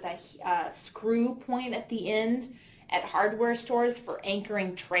rods with a screw point at the end at hardware stores for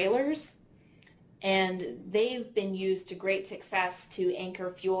anchoring trailers, and they've been used to great success to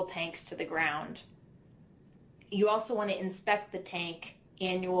anchor fuel tanks to the ground. You also want to inspect the tank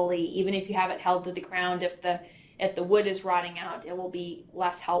annually, even if you have it held to the ground. If the wood is rotting out, it will be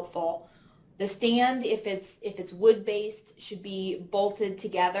less helpful. The stand, if it's wood-based, should be bolted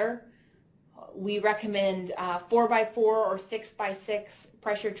together. We recommend 4x4 or 6x6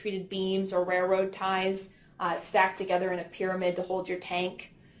 pressure-treated beams or railroad ties stacked together in a pyramid to hold your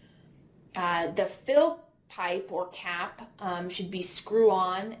tank. The fill pipe or cap should be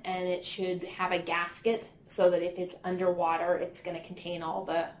screw-on, and it should have a gasket so that if it's underwater, it's going to contain all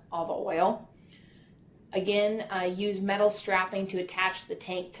the oil. Again, use metal strapping to attach the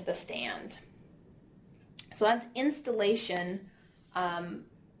tank to the stand. So that's installation of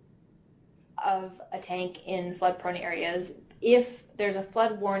a tank in flood-prone areas. If there's a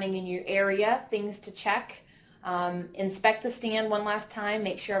flood warning in your area, things to check. Inspect the stand one last time,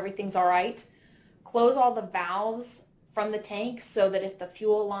 make sure everything's all right. Close all the valves from the tank so that if the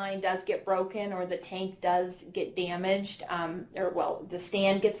fuel line does get broken or the tank does get damaged, the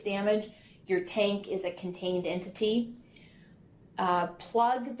stand gets damaged, your tank is a contained entity.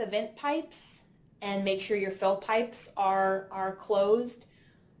 Plug the vent pipes and make sure your fill pipes are closed.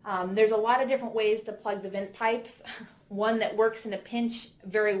 There's a lot of different ways to plug the vent pipes. One that works in a pinch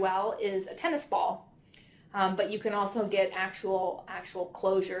very well is a tennis ball, but you can also get actual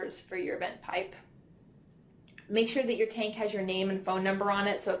closures for your vent pipe. Make sure that your tank has your name and phone number on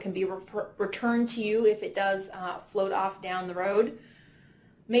it so it can be returned to you if it does float off down the road.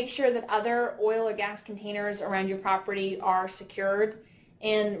 Make sure that other oil or gas containers around your property are secured,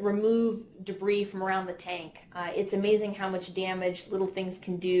 and remove debris from around the tank. It's amazing how much damage little things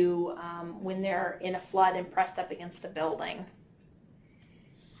can do when they're in a flood and pressed up against a building.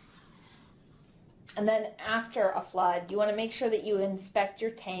 And then after a flood, you want to make sure that you inspect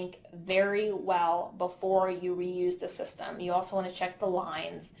your tank very well before you reuse the system. You also want to check the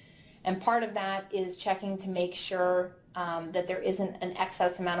lines. And part of that is checking to make sure that there isn't an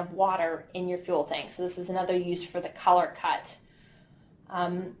excess amount of water in your fuel tank. So this is another use for the color cut.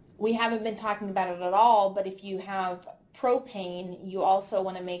 We haven't been talking about it at all, but if you have propane, you also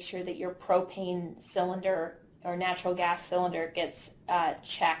want to make sure that your propane cylinder or natural gas cylinder gets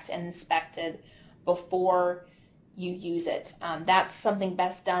checked and inspected before you use it. That's something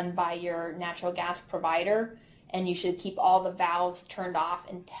best done by your natural gas provider, and you should keep all the valves turned off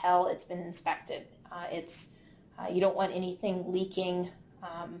until it's been inspected. You don't want anything leaking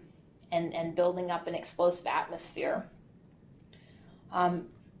and building up an explosive atmosphere.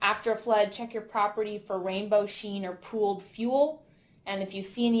 After a flood, check your property for rainbow sheen or pooled fuel, and if you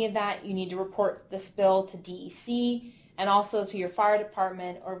see any of that, you need to report the spill to DEC and also to your fire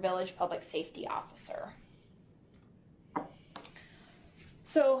department or village public safety officer.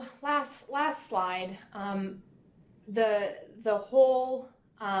 So last slide, the whole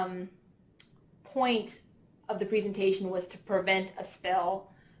point of the presentation was to prevent a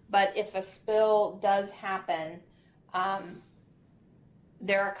spill, but if a spill does happen,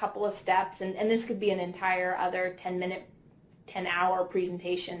 there are a couple of steps, and this could be an entire other 10-minute, 10-hour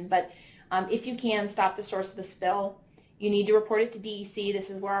presentation, but if you can stop the source of the spill, you need to report it to DEC.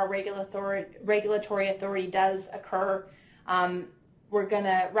 This is where our regulatory authority does occur. We're going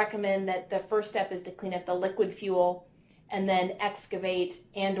to recommend that the first step is to clean up the liquid fuel and then excavate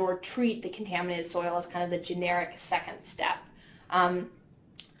and or treat the contaminated soil as kind of the generic second step.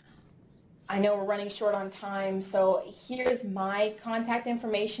 I know we're running short on time, so here's my contact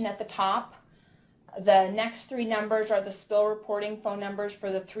information at the top. The next three numbers are the spill reporting phone numbers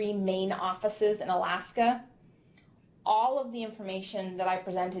for the 3 main offices in Alaska. all of the information that I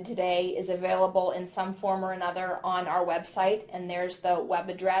presented today is available in some form or another on our website, and there's the web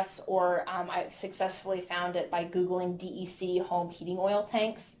address, or I successfully found it by Googling DEC home heating oil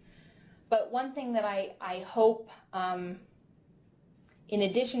tanks. But one thing that I hope, in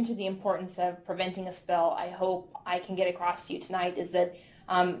addition to the importance of preventing a spill, I hope I can get across to you tonight is that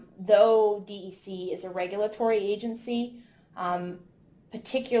though DEC is a regulatory agency,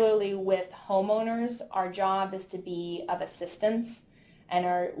 particularly with homeowners, our job is to be of assistance,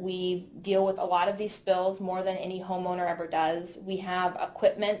 and we deal with a lot of these spills more than any homeowner ever does. We have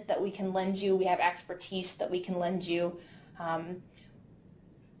equipment that we can lend you. We have expertise that we can lend you.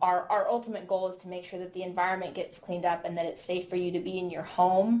 Our ultimate goal is to make sure that the environment gets cleaned up and that it's safe for you to be in your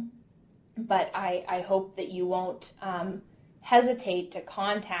home. But I hope that you won't hesitate to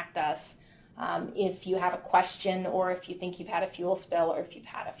contact us if you have a question, or if you think you've had a fuel spill, or if you've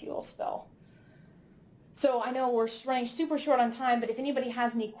had a fuel spill. So I know we're running super short on time, but if anybody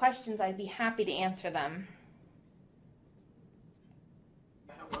has any questions, I'd be happy to answer them.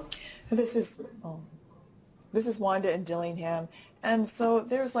 This is Wanda in Dillingham, and so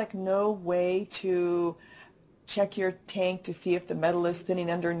there's like no way to check your tank to see if the metal is thinning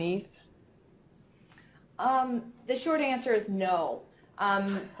underneath? The short answer is no.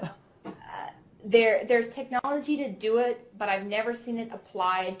 There's technology to do it, but I've never seen it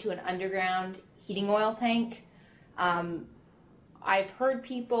applied to an underground heating oil tank. I've heard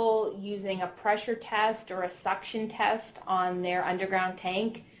people using a pressure test or a suction test on their underground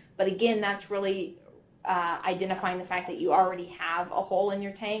tank, but again, that's really identifying the fact that you already have a hole in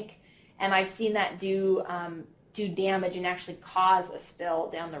your tank, and I've seen that do damage and actually cause a spill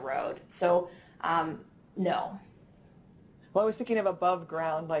down the road. So no. Well, I was thinking of above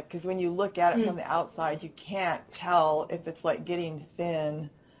ground, like, because when you look at it from the outside, you can't tell if it's like getting thin.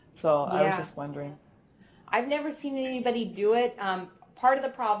 So I was just wondering. I've never seen anybody do it. Part of the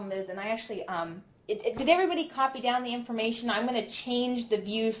problem is, and I actually, did everybody copy down the information? I'm going to change the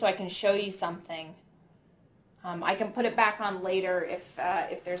view so I can show you something. I can put it back on later if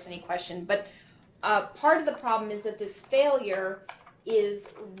there's any question. But part of the problem is that this failure is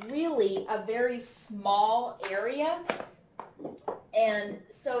really a very small area. And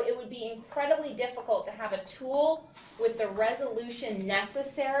so it would be incredibly difficult to have a tool with the resolution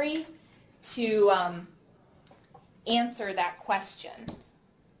necessary to answer that question.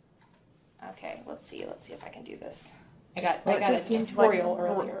 Okay, let's see if I can do this. I got a tutorial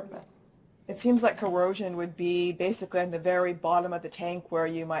earlier. But. It seems like corrosion would be basically on the very bottom of the tank where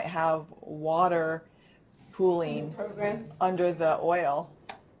you might have water pooling under the oil.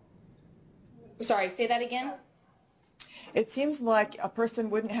 Sorry, say that again? It seems like a person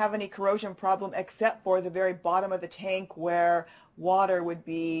wouldn't have any corrosion problem except for the very bottom of the tank where water would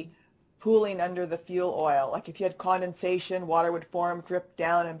be pooling under the fuel oil. Like if you had condensation, water would form, drip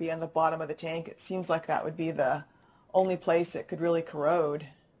down, and be on the bottom of the tank. It seems like that would be the only place it could really corrode.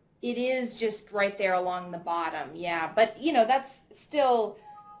 It is just right there along the bottom, yeah. But, you know, that's still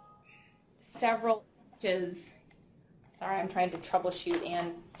several inches. Sorry, I'm trying to troubleshoot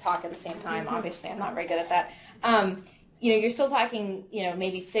and talk at the same time. Obviously, I'm not very good at that. You know, you're still talking, you know,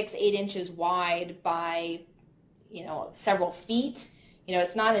 maybe 6-8 inches wide by, you know, several feet. You know,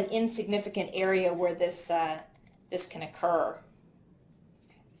 it's not an insignificant area where this this can occur.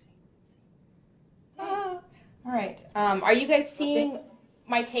 All right. Are you guys seeing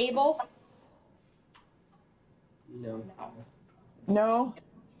my table? No. No?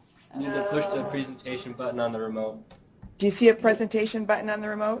 You need to push the presentation button on the remote. Do you see a presentation button on the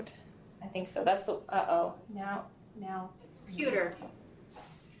remote? I think so. That's the, now. Computer.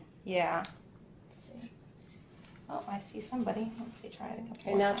 Yeah. Let's see. Oh, I see somebody. Let's see, try it a couple Okay,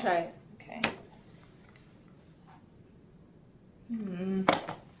 more now times. try it. Okay.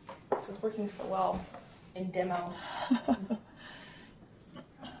 This is working so well in demo.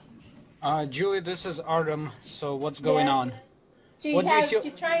 Julie, this is Artem. So what's going on? She's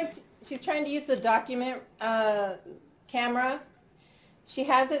trying to use the document camera. She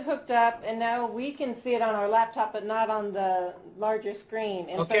has it hooked up, and now we can see it on our laptop, but not on the larger screen.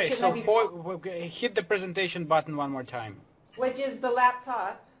 And Okay, so hit the presentation button one more time. which is the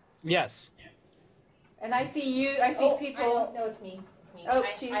laptop. Yes. And I see you. I see people. No, it's me. It's me. Oh,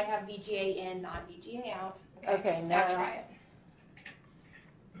 I have VGA in, not VGA out. Okay, now now try it.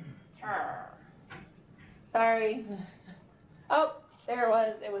 Sorry. Oh, there it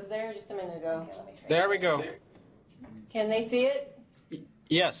was. It was there just a minute ago. Okay, let me try There we go. Can they see it?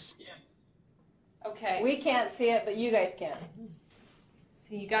 Yes. Okay. We can't see it, but you guys can.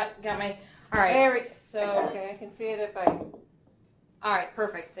 So you got my. All right. There we, So okay, I can see it if I. all right,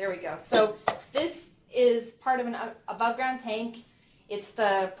 perfect. There we go. So this is part of an above ground tank. It's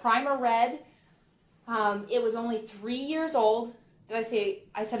the Primer Red. It was only 3 years old. Did I say,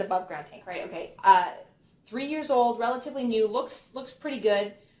 I said above ground tank, right? Okay. 3 years old, relatively new, looks pretty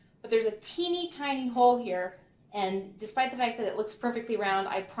good, but there's a teeny tiny hole here, and despite the fact that it looks perfectly round,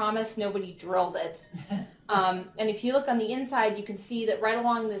 I promise nobody drilled it. And if you look on the inside, you can see that right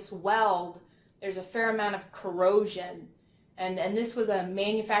along this weld, there's a fair amount of corrosion, and this was a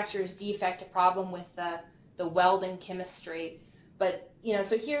manufacturer's defect, a problem with the welding chemistry. But, you know,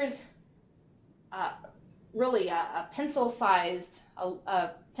 so here's really a pencil-sized,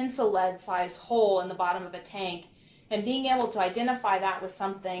 a pencil lead-sized hole in the bottom of a tank, and being able to identify that with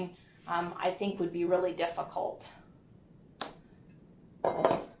something I think would be really difficult.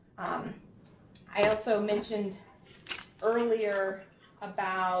 I also mentioned earlier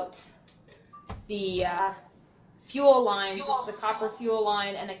about the fuel lines. This is a copper fuel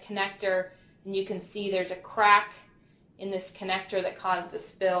line and a connector, and you can see there's a crack in this connector that caused the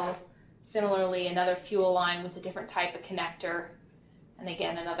spill. Similarly, another fuel line with a different type of connector, and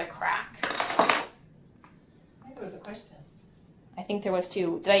again, another crack. I think there was a question. I think there was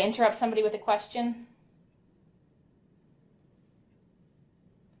two. Did I interrupt somebody with a question?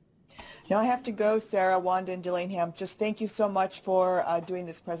 Now I have to go, Sarah, Wanda, and Dillingham. Just thank you so much for doing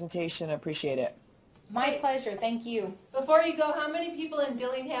this presentation. I appreciate it. My pleasure. Thank you. Before you go, how many people in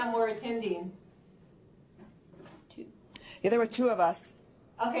Dillingham were attending? 2. Yeah, there were 2 of us.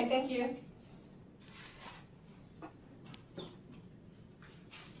 Okay, thank you.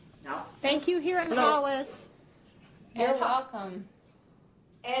 No? Thank you here in Hollis. You're welcome.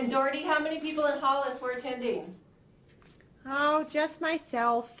 And Doherty, how many people in Hollis were attending? Oh, just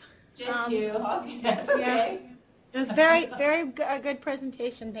myself. Just you. Okay, that's okay. It was a good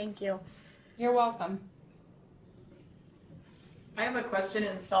presentation. Thank you. You're welcome. I have a question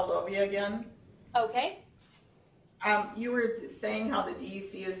in Seldovia again. Okay. You were saying how the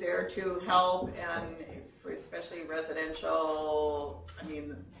DEC is there to help, and for especially residential, I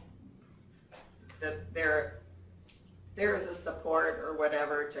mean, that there is a support or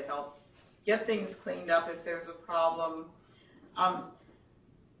whatever to help get things cleaned up if there's a problem.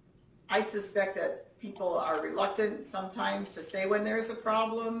 I suspect that people are reluctant sometimes to say when there's a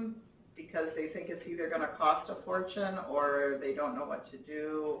problem because they think it's either going to cost a fortune, or they don't know what to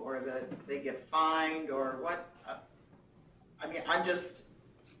do, or that they get fined, or what. I mean, I'm just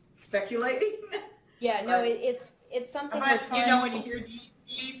speculating. Yeah, no, it's something we're But, trying. you know, when you hear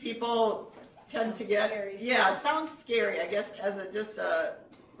DEC, people tend to get, Scary. yeah, it sounds scary, I guess, as just a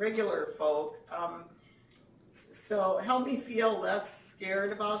regular folk. So help me feel less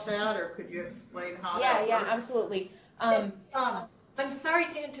scared about that, or could you explain how that works? Yeah, absolutely. I'm sorry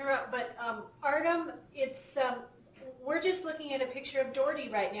to interrupt, but Artem, it's we're just looking at a picture of Doherty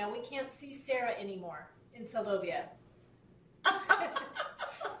right now. We can't see Sarah anymore in Seldovia.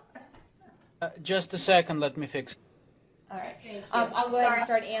 Just a second, let me fix it. All right. Thank you. I'll go ahead and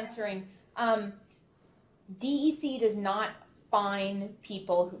start answering. DEC does not fine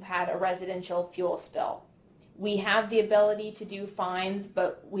people who've had a residential fuel spill. We have the ability to do fines,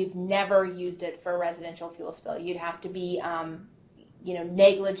 but we've never used it for a residential fuel spill. You'd have to be,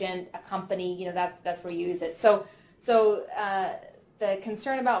 negligent, a company, that's where you use it. So the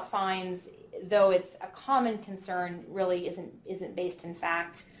concern about fines, though it's a common concern, really isn't based in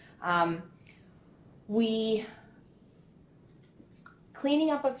fact.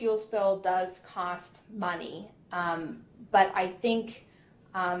 Cleaning up a fuel spill does cost money, but I think,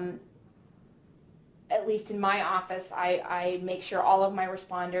 at least in my office, I make sure all of my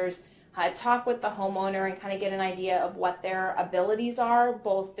responders talk with the homeowner and kind of get an idea of what their abilities are,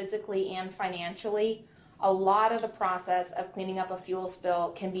 both physically and financially. A lot of the process of cleaning up a fuel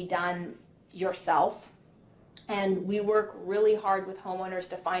spill can be done yourself, and we work really hard with homeowners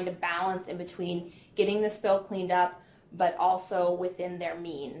to find a balance in between getting the spill cleaned up but also within their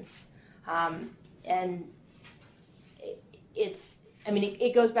means. And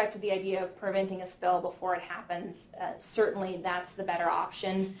it goes back to the idea of preventing a spill before it happens. Certainly that's the better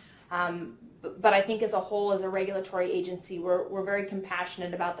option. But I think as a whole, as a regulatory agency, we're very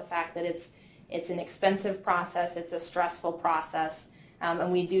compassionate about the fact that it's an expensive process, it's a stressful process,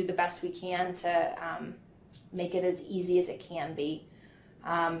 and we do the best we can to make it as easy as it can be.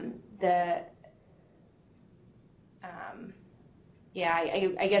 I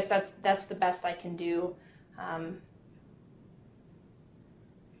guess that's the best I can do.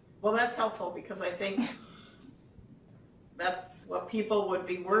 Well, that's helpful, because I think that's what people would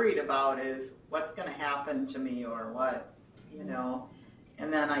be worried about, is what's going to happen to me, or what,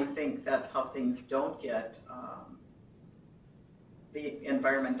 and then I think that's how things don't get, the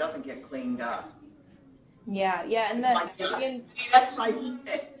environment doesn't get cleaned up. Yeah, and That's my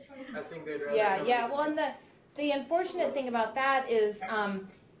I think they'd rather. yeah. Well, and the unfortunate thing about that is,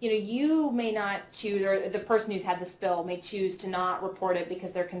 you may not choose, or the person who's had the spill may choose to not report it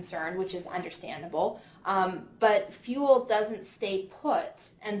because they're concerned, which is understandable. But fuel doesn't stay put,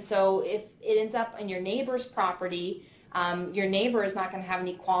 and so if it ends up on your neighbor's property, your neighbor is not going to have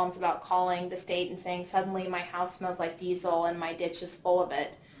any qualms about calling the state and saying, suddenly my house smells like diesel and my ditch is full of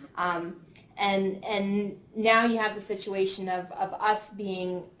it. And now you have the situation of us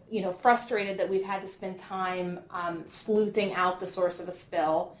being, frustrated that we've had to spend time sleuthing out the source of a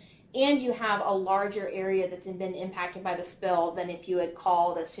spill, and you have a larger area that's been impacted by the spill than if you had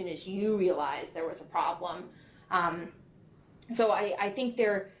called as soon as you realized there was a problem. So I think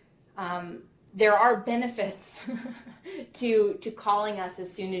there are benefits to calling us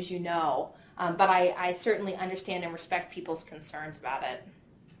as soon as you know, but I certainly understand and respect people's concerns about it.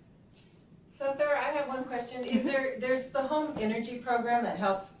 So, Sarah, I have one question. There's the home energy program that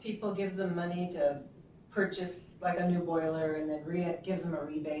helps people, gives them money to purchase like a new boiler and then gives them a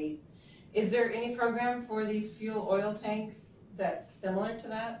rebate. Is there any program for these fuel oil tanks that's similar to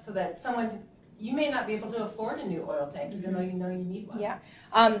that, so that you may not be able to afford a new oil tank even though you know you need one? Yeah,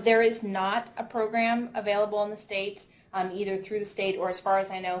 there is not a program available in the state, either through the state or, as far as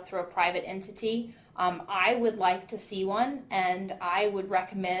I know, through a private entity. I would like to see one, and I would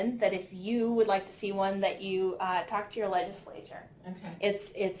recommend that if you would like to see one, that you talk to your legislature. Okay.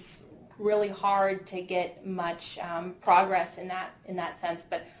 It's really hard to get much progress in that sense,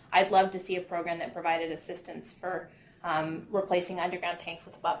 but I'd love to see a program that provided assistance for replacing underground tanks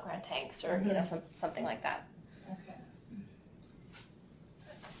with above ground tanks, or something like that. Okay.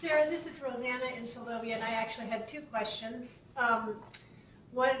 Sarah, this is Rosanna in Seldovia, and I actually had two questions.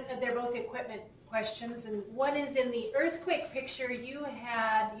 One, they're both equipment questions, and one is, in the earthquake picture you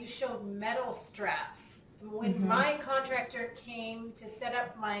showed metal straps. When my contractor came to set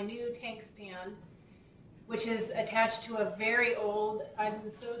up my new tank stand, which is attached to a very old, I'm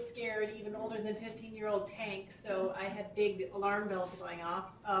so scared, even older than 15-year-old tank, so I had big alarm bells going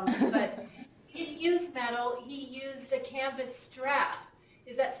off, but he used metal, he used a canvas strap.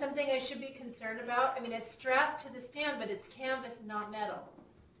 Is that something I should be concerned about? I mean, it's strapped to the stand, but it's canvas, not metal.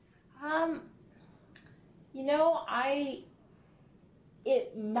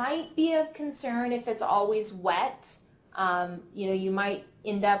 It might be of concern if it's always wet. You might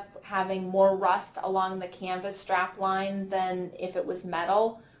end up having more rust along the canvas strap line than if it was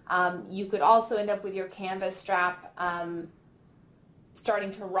metal. You could also end up with your canvas strap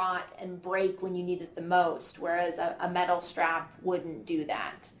starting to rot and break when you need it the most, whereas a metal strap wouldn't do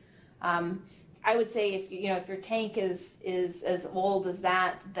that. I would say if your tank is as old as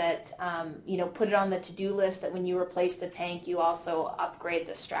that, put it on the to-do list that when you replace the tank, you also upgrade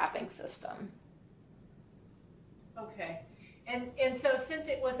the strapping system. Okay. And so since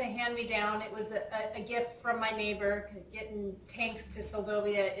it was a hand-me-down, it was a gift from my neighbor. Getting tanks to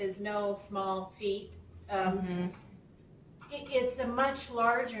Seldovia is no small feat. It's a much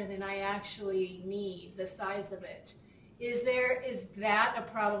larger than I actually need, the size of it. Is that a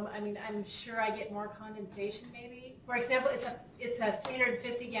problem? I mean, I'm sure I get more condensation maybe. For example, it's a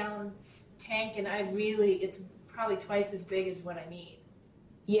 350-gallon tank, and it's probably twice as big as what I need.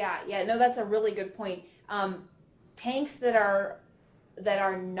 Yeah, no, that's a really good point. Tanks that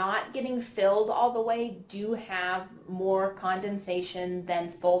are not getting filled all the way do have more condensation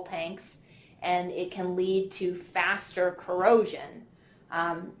than full tanks, and it can lead to faster corrosion.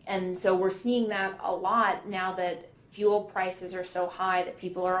 And so we're seeing that a lot now that fuel prices are so high that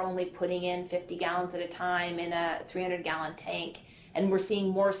people are only putting in 50 gallons at a time in a 300-gallon tank, and we're seeing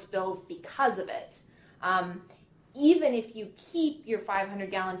more spills because of it. Even if you keep your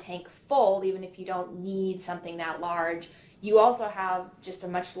 500-gallon tank full, even if you don't need something that large, you also have just a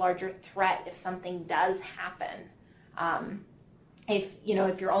much larger threat if something does happen. If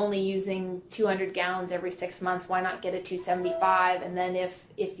you're only using 200 gallons every 6 months, why not get a 275? And then if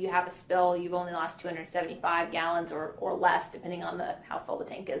you have a spill, you've only lost 275 gallons or less, depending on how full the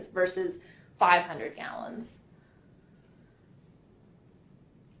tank is, versus 500 gallons.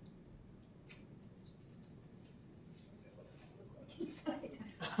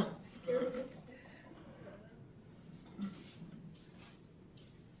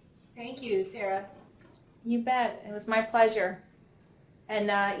 Thank you, Sarah. You bet. It was my pleasure.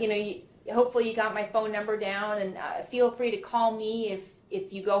 And, hopefully you got my phone number down, and feel free to call me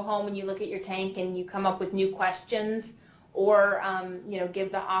if you go home and you look at your tank and you come up with new questions, or,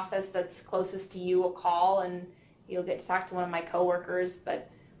 give the office that's closest to you a call, and you'll get to talk to one of my coworkers. But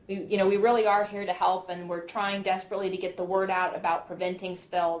we really are here to help, and we're trying desperately to get the word out about preventing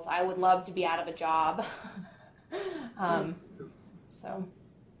spills. I would love to be out of a job. So.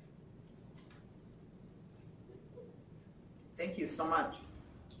 Thank you so much.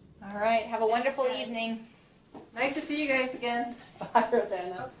 All right. Have a wonderful evening. Nice to see you guys again. Bye,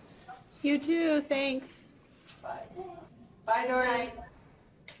 Rosanna. You too, thanks. Bye. Bye, Dory.